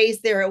raise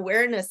their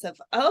awareness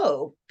of,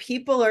 oh,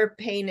 people are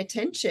paying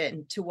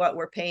attention to what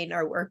we're paying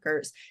our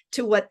workers,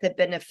 to what the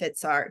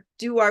benefits are.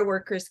 Do our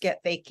workers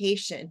get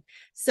vacation?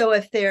 So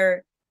if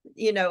they're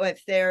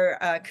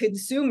a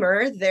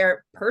consumer,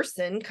 their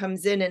person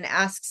comes in and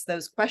asks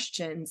those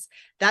questions,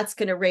 that's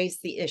going to raise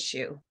the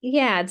issue.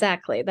 Yeah,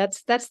 exactly.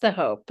 That's the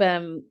hope.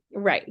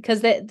 Right.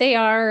 Because they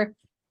are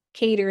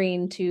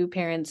catering to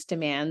parents'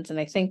 demands. And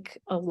I think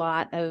a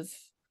lot of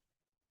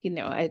the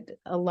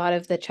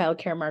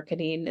childcare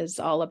marketing is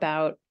all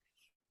about,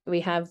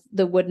 we have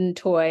the wooden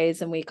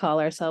toys and we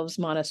call ourselves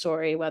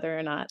Montessori, whether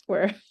or not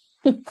we're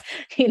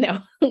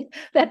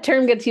that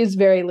term gets used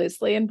very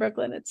loosely in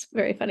Brooklyn. It's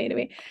very funny to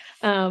me.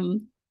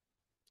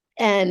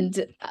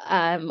 And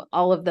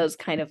all of those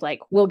kind of like,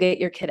 we'll get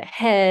your kid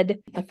ahead.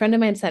 A friend of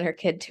mine sent her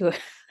kid to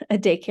a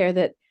daycare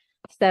that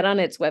said on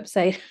its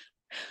website,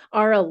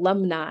 our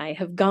alumni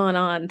have gone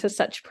on to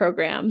such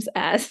programs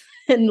as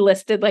and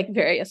listed like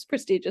various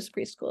prestigious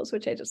preschools,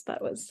 which I just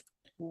thought was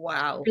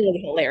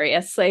really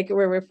hilarious. Like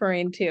we're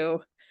referring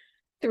to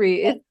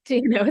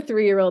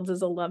 3-year-olds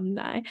as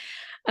alumni.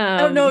 I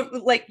don't know,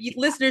 like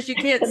listeners, you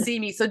can't see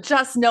me. So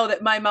just know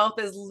that my mouth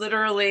is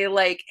literally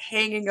like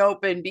hanging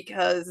open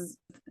because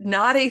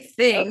not a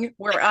thing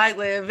where I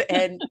live.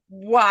 And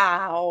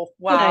wow.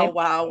 I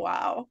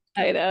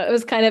know it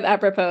was kind of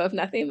apropos of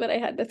nothing, but I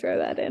had to throw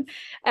that in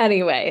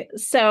anyway.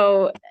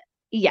 So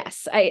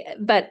yes,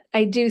 but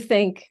I do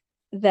think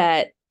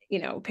that,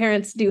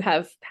 parents do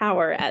have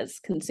power as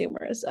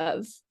consumers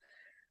of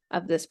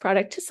this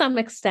product to some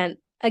extent.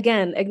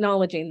 Again,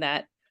 acknowledging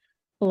that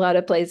a lot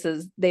of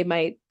places they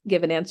might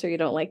give an answer you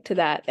don't like to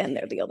that, and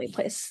they're the only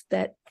place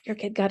that your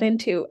kid got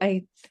into.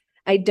 I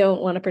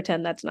don't want to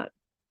pretend that's not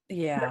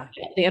the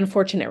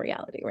unfortunate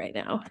reality right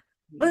now.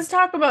 Let's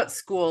talk about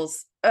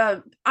schools.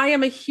 I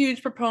am a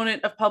huge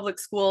proponent of public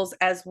schools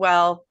as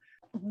well.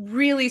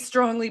 Really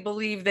strongly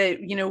believe that,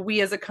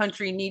 we as a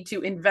country need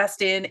to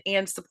invest in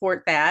and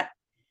support that.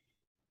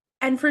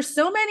 And for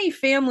so many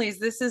families,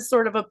 this is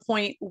sort of a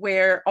point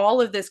where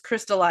all of this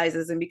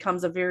crystallizes and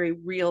becomes a very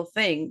real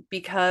thing,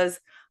 because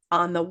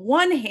on the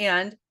one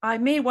hand, I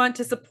may want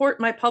to support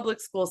my public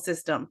school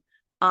system.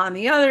 On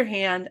the other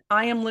hand,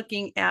 I am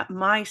looking at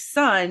my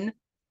son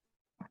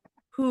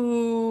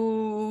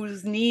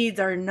whose needs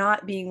are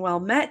not being well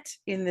met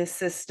in this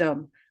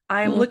system.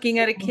 I am looking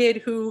at a kid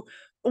who,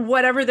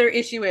 whatever their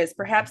issue is,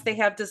 perhaps they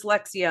have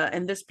dyslexia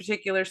and this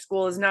particular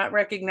school is not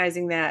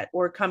recognizing that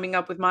or coming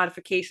up with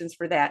modifications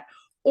for that.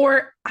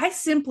 Or I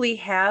simply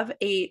have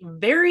a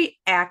very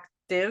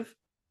active,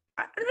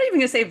 I'm not even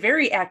going to say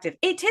very active,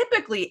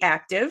 atypically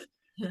active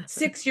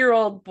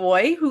 6-year-old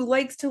boy who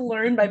likes to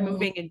learn by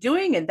moving and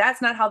doing. And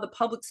that's not how the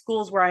public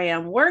schools where I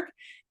am work.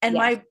 And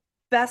my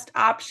best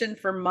option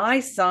for my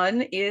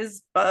son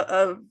is,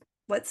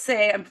 let's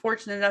say I'm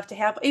fortunate enough to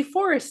have a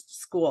forest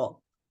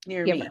school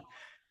near me.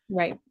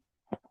 Right.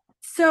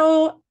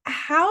 So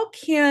how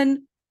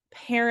can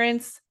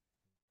parents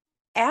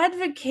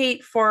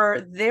advocate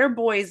for their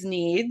boys'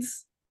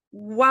 needs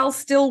while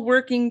still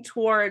working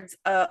towards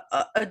a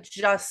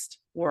just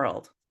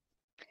world?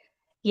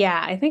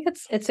 Yeah, I think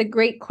it's a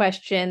great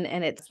question,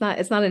 and it's not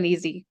an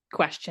easy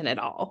question at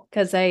all,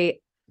 because I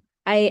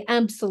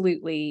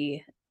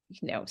absolutely,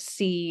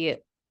 see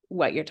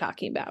what you're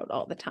talking about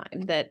all the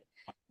time. That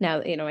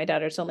now, my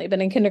daughter's only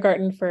been in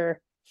kindergarten for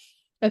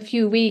a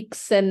few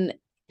weeks, and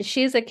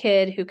she's a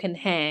kid who can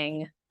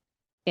hang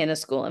in a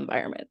school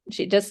environment.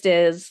 She just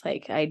is.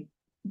 Like, I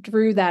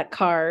drew that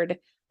card.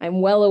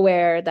 I'm well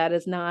aware that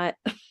is not,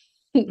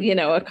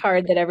 a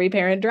card that every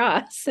parent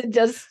draws. It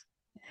just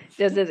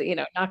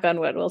knock on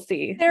wood, we'll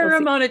see. Fair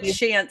amount of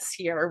chance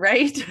here,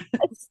 right?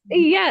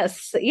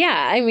 Yes.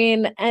 Yeah. I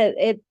mean,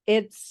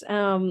 it's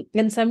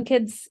and some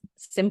kids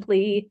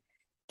simply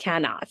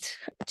cannot.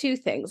 Two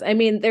things. I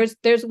mean,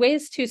 there's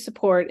ways to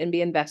support and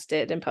be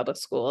invested in public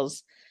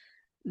schools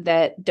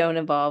that don't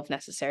involve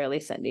necessarily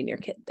sending your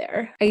kid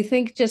there. I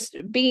think just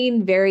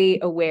being very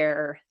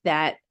aware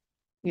that,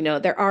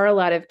 there are a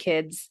lot of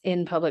kids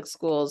in public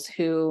schools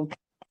who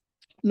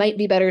might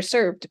be better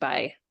served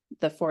by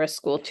the forest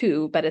school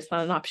too, but it's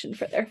not an option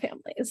for their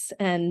families.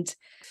 And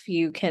if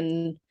you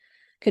can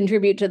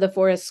contribute to the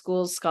forest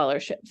school's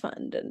scholarship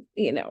fund and,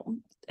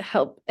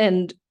 help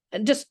and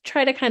just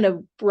try to kind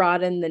of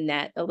broaden the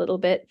net a little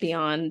bit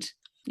beyond,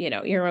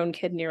 your own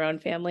kid and your own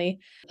family.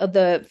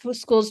 The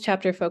schools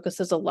chapter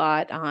focuses a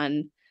lot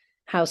on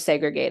how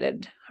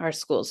segregated our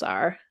schools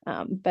are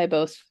by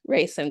both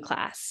race and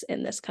class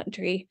in this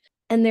country.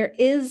 And there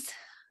is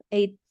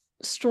a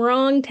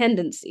strong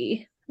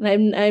tendency,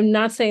 and I'm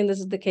not saying this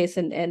is the case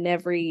in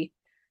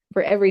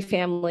for every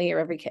family or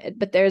every kid,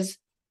 but there's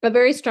a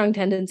very strong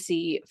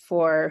tendency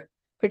for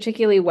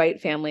particularly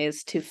white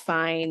families to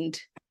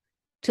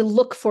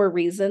look for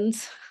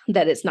reasons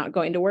that it's not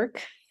going to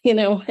work,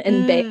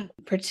 and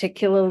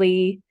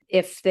particularly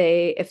if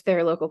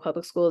their local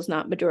public school is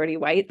not majority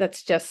white.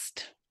 That's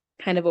just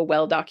kind of a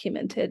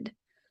well-documented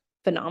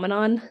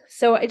phenomenon.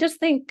 So I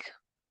just think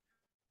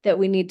that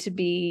we need to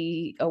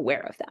be aware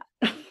of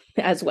that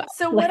as well.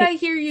 So what I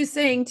hear you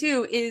saying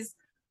too is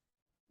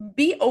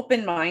be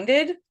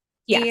open-minded.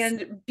 Yes.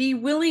 And be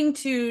willing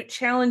to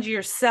challenge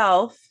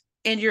yourself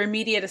and your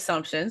immediate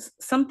assumptions.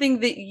 Something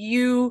that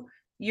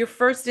your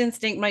first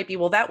instinct might be,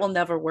 well, that will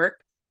never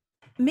work.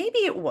 Maybe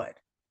it would.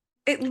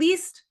 At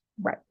least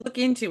look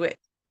into it,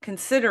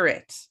 consider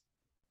it,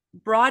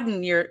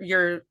 broaden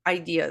your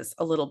ideas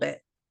a little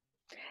bit.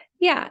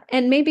 Yeah.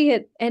 And maybe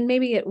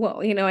it will.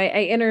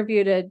 I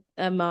interviewed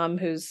a mom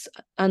who's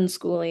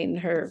unschooling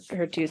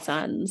her two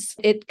sons.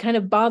 It kind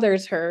of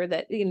bothers her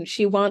that,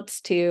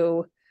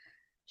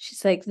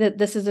 she's like, that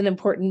this is an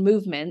important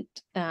movement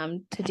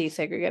to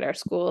desegregate our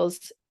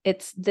schools.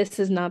 This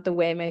is not the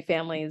way my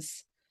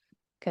family's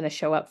going to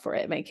show up for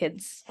it. My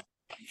kids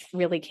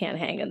really can't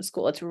hang in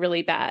school. It's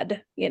really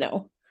bad,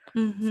 for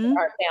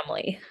our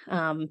family.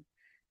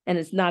 And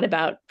it's not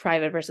about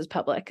private versus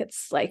public.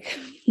 It's like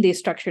the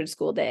structured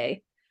school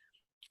day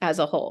as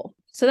a whole.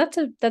 So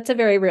that's a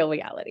very real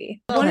reality.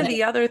 One of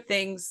the other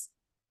things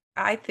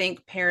I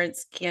think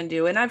parents can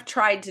do, and I've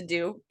tried to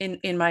do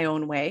in my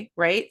own way,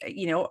 right?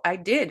 I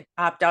did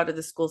opt out of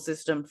the school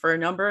system for a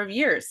number of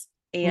years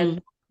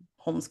and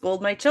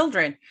homeschooled my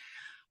children.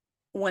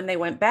 When they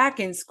went back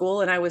in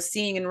school and I was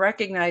seeing and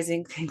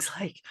recognizing things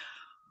like,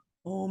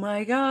 oh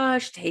my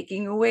gosh,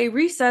 taking away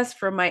recess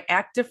from my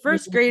active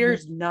first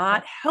graders,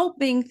 not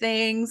helping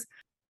things.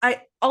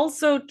 I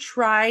also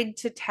tried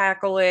to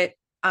tackle it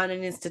on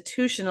an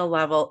institutional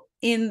level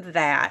in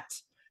that,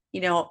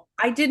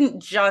 I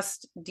didn't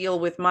just deal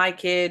with my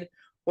kid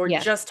or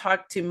just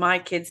talk to my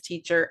kid's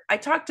teacher. I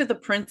talked to the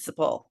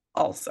principal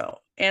also.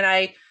 And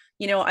I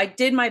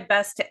did my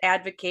best to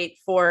advocate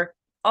for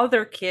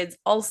other kids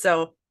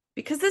also,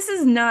 because this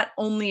is not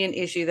only an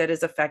issue that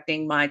is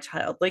affecting my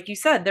child. Like you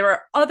said, there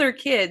are other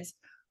kids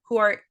who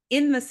are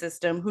in the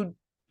system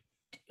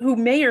who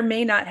may or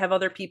may not have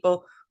other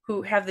people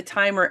who have the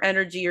time or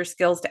energy or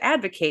skills to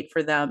advocate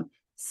for them.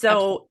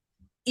 So,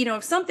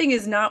 if something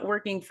is not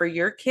working for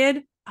your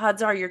kid,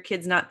 odds are your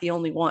kid's not the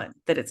only one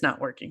that it's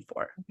not working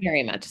for.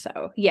 Very much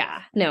so.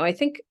 Yeah. No, I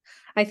think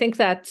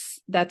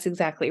that's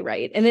exactly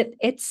right. And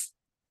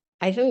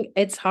I think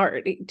it's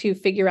hard to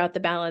figure out the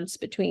balance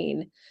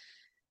between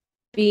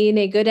being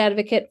a good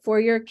advocate for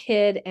your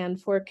kid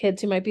and for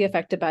kids who might be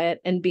affected by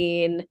it, and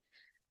being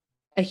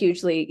a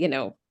hugely,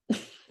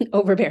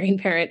 overbearing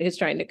parent who's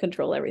trying to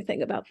control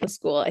everything about the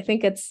school. I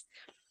think it's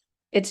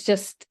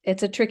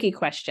a tricky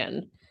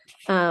question.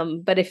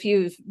 But if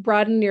you've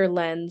broadened your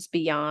lens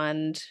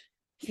beyond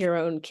your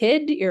own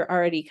kid, you're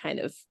already kind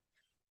of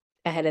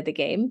ahead of the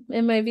game,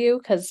 in my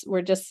view, because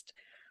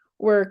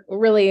we're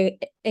really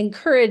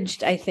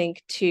encouraged, I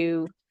think,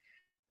 to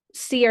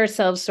see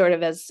ourselves sort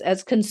of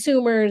as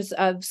consumers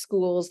of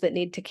schools that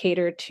need to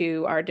cater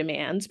to our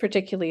demands,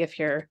 particularly if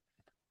you're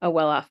a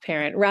well-off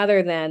parent,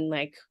 rather than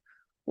like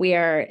we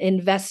are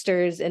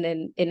investors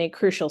in a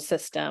crucial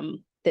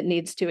system that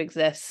needs to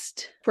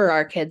exist for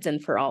our kids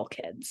and for all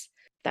kids.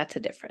 That's a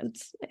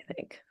difference, I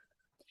think.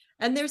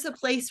 And there's a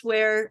place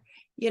where,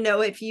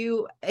 if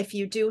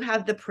you do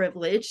have the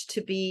privilege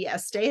to be a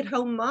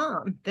stay-at-home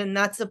mom, then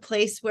that's a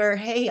place where,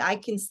 hey, I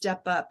can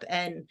step up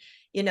and,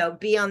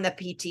 be on the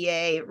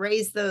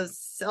PTA,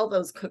 sell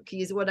those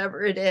cookies,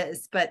 whatever it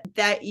is, but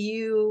that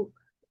you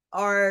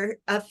are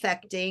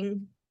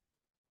affecting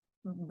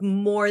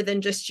more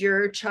than just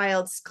your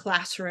child's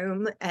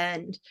classroom,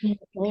 and you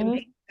can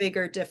make a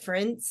bigger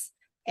difference.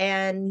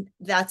 And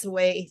that's a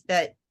way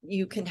that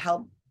you can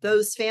help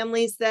those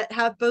families that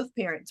have both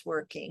parents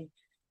working.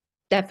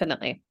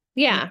 Definitely.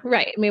 Yeah,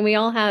 right. I mean, we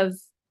all have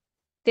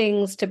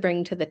things to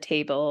bring to the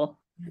table,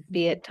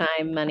 be it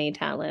time, money,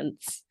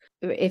 talents.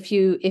 If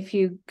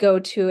you go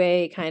to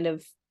a kind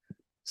of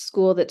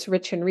school that's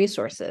rich in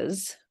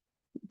resources,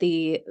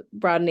 the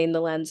broadening the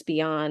lens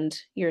beyond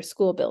your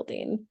school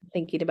building,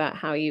 thinking about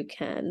how you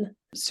can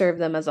serve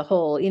them as a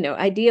whole.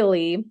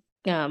 Ideally,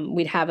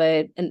 we'd have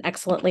an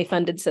excellently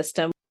funded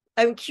system.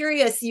 I'm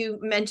curious, you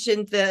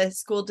mentioned the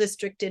school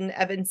district in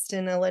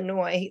Evanston,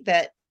 Illinois,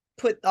 that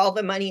put all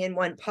the money in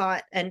one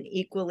pot and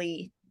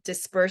equally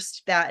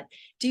dispersed that.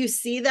 Do you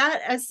see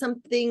that as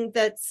something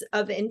that's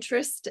of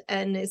interest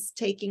and is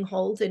taking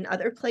hold in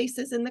other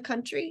places in the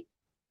country?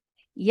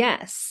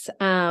 Yes.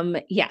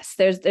 Yes,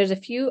 there's a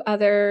few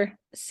other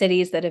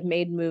cities that have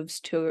made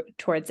moves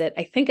towards it.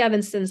 I think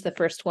Evanston's the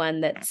first one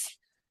that's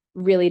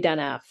really done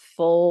a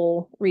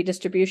full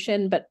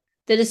redistribution, but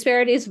the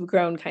disparities have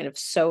grown kind of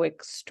so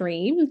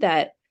extreme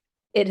that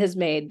it has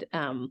made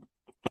a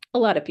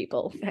lot of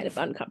people kind of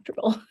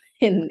uncomfortable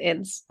in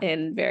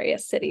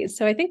various cities.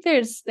 So I think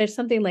there's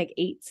something like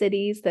 8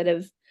 cities that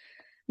have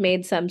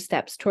made some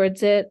steps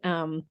towards it.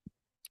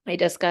 I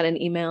just got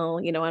an email,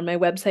 on my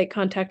website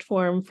contact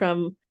form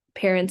from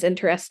parents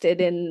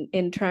interested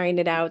in trying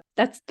it out.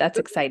 That's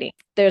exciting.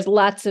 There's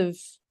lots of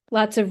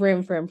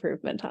room for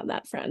improvement on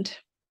that front.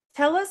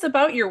 Tell us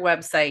about your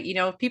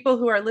website. People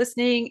who are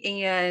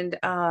listening and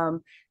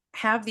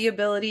have the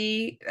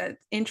ability,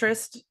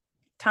 interest,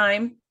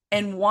 time,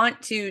 and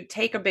want to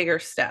take a bigger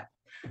step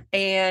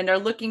and are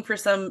looking for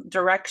some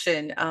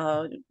direction.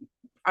 Are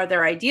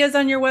there ideas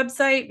on your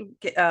website?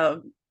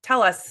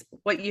 Tell us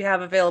what you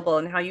have available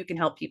and how you can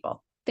help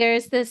people.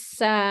 There's this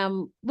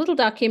little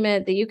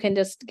document that you can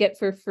just get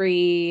for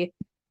free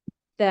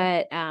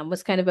that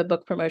was kind of a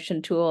book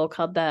promotion tool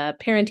called the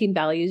Parenting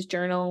Values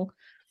Journal,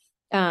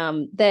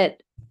 that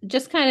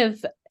just kind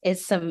of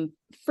is some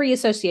free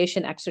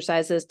association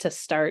exercises to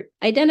start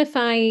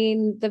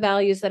identifying the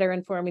values that are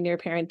informing your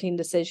parenting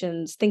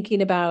decisions,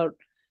 thinking about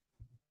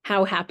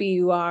how happy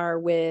you are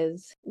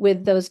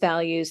with those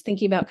values,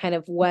 thinking about kind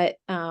of what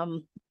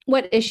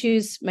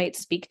issues might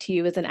speak to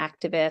you as an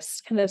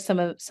activist, kind of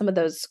some of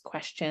those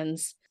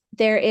questions.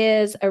 There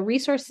is a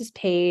resources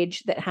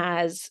page that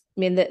has,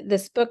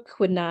 this book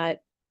would not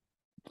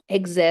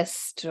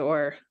exist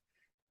or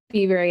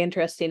be very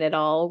interesting at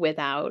all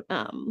without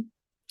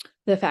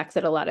the fact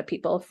that a lot of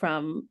people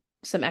from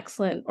some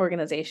excellent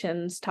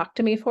organizations talk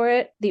to me for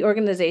it. The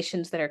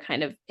organizations that are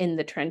kind of in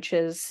the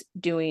trenches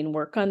doing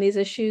work on these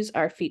issues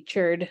are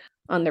featured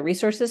on the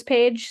resources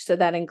page. So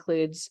that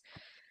includes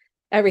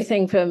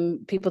everything from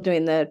people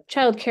doing the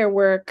childcare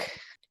work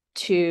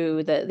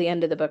to the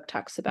end of the book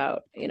talks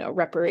about,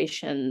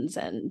 reparations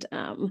and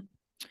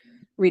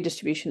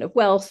redistribution of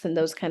wealth and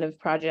those kind of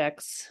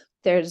projects.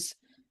 There's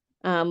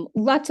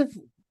lots of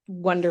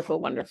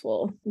wonderful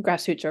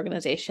grassroots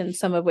organizations,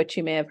 some of which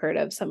you may have heard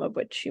of, some of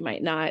which you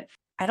might not.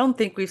 I don't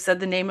think we've said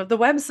the name of the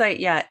website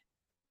yet.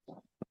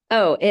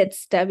 Oh,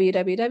 it's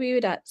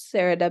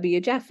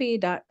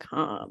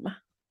www.sarahwjeffy.com.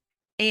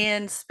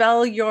 And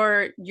spell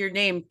your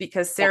name,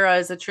 because Sarah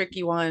is a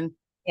tricky one.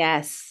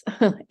 Yes.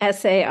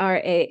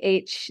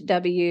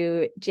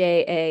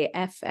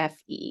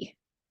 SARAHWJAFFE.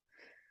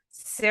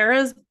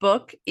 Sarah's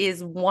book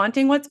is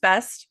Wanting What's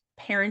Best,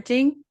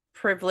 Parenting,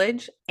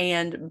 Privilege,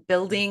 and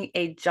Building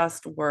a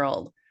Just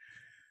World.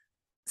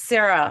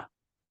 Sarah,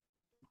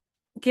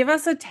 give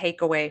us a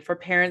takeaway for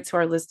parents who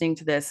are listening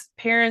to this,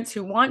 parents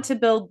who want to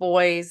build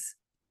boys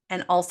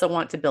and also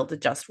want to build a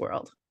just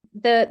world.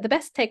 The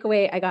best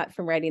takeaway I got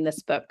from writing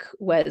this book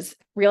was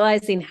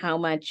realizing how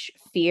much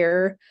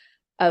fear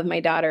of my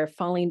daughter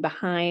falling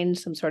behind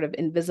some sort of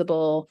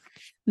invisible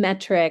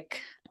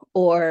metric,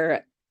 or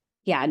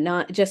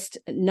not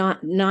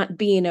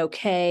being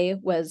okay,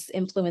 was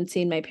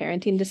influencing my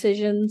parenting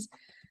decisions.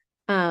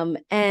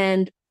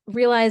 And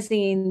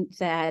realizing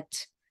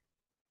that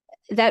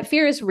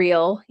fear is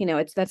real,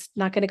 that's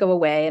not going to go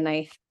away. And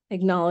I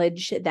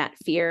acknowledge that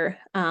fear,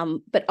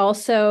 but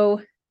also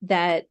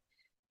that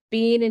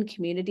being in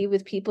community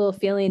with people,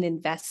 feeling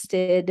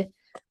invested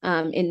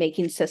in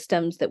making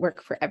systems that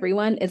work for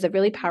everyone is a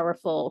really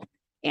powerful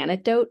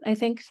antidote, I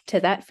think, to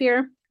that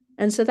fear.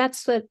 And so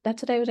that's what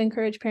I would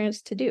encourage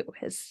parents to do,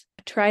 is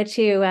try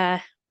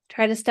to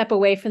step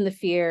away from the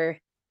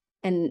fear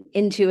and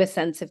into a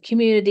sense of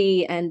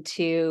community, and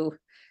to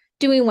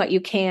doing what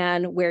you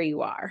can where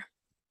you are.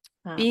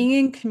 Being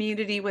in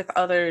community with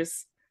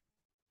others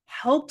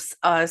helps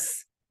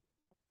us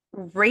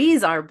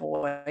raise our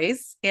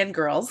boys and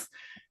girls.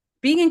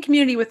 Being in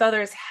community with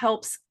others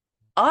helps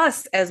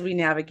us as we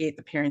navigate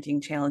the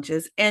parenting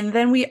challenges. And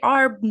then we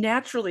are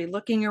naturally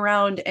looking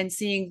around and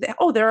seeing that,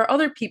 oh, there are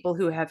other people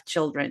who have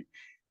children.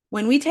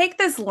 When we take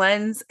this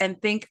lens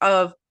and think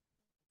of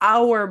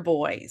our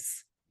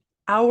boys,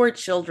 our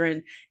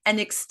children, and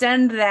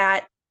extend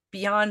that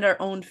beyond our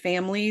own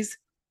families,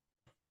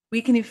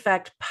 we can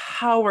effect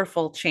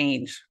powerful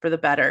change for the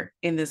better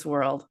in this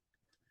world.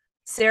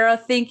 Sarah,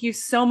 thank you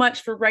so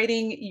much for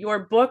writing your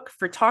book,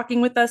 for talking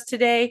with us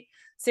today.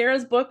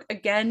 Sarah's book,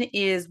 again,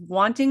 is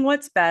Wanting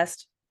What's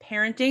Best,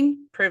 Parenting,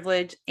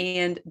 Privilege,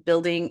 and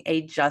Building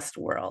a Just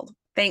World.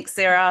 Thanks,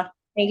 Sarah.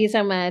 Thank you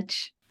so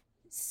much.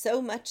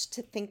 So much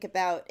to think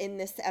about in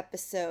this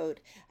episode,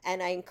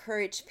 and I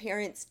encourage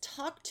parents,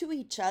 talk to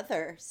each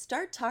other.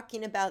 Start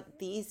talking about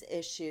these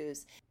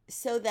issues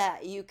so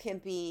that you can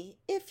be,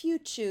 if you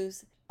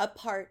choose, a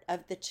part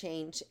of the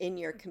change in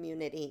your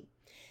community.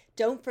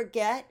 Don't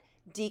forget,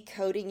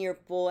 Decoding Your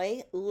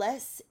Boy,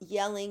 Less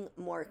Yelling,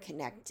 More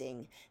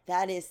Connecting.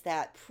 That is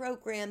that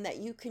program that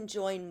you can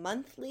join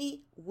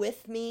monthly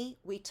with me.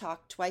 We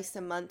talk twice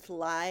a month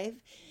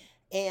live,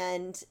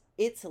 and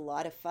it's a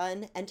lot of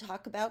fun, and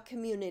talk about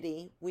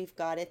community. We've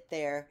got it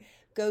there.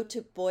 Go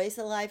to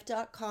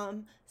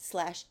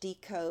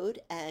boysalive.com/decode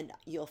and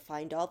you'll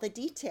find all the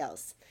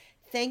details.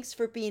 Thanks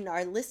for being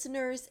our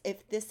listeners.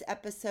 If this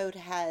episode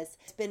has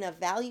been of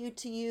value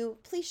to you,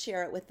 please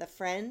share it with a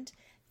friend.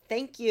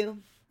 Thank you.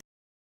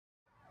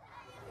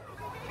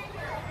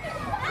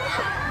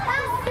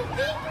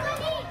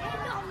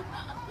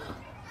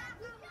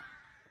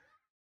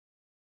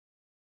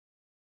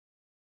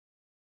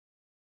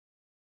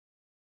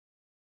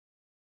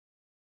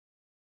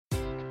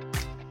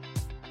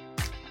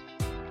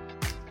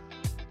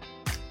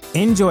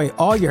 Enjoy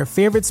all your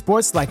favorite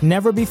sports like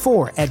never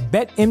before at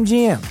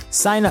BetMGM.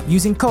 Sign up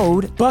using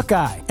code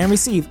Buckeye and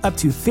receive up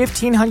to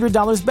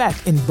 $1,500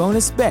 back in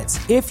bonus bets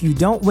if you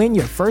don't win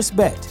your first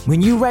bet.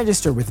 When you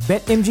register with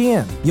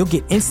BetMGM, you'll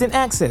get instant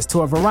access to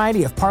a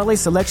variety of parlay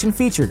selection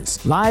features,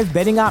 live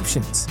betting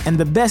options, and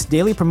the best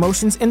daily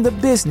promotions in the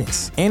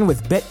business. And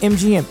with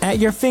BetMGM at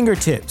your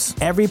fingertips,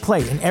 every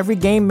play and every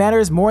game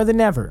matters more than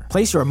ever.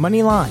 Place your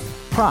money line,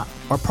 prop,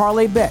 or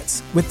parlay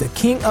bets with the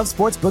king of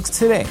sportsbooks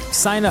today.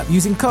 Sign up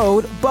using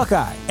code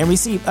Buckeye and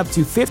receive up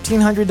to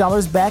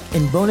 $1,500 back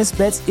in bonus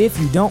bets if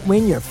you don't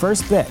win your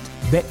first bet.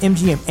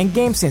 BetMGM and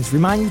GameSense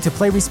remind you to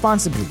play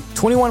responsibly.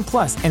 21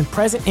 plus and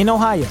present in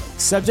Ohio,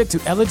 subject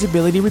to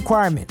eligibility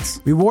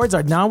requirements. Rewards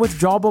are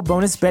non-withdrawable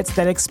bonus bets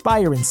that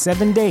expire in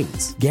 7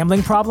 days.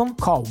 Gambling problem?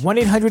 Call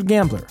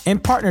 1-800-GAMBLER in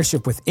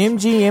partnership with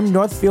MGM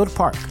Northfield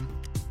Park.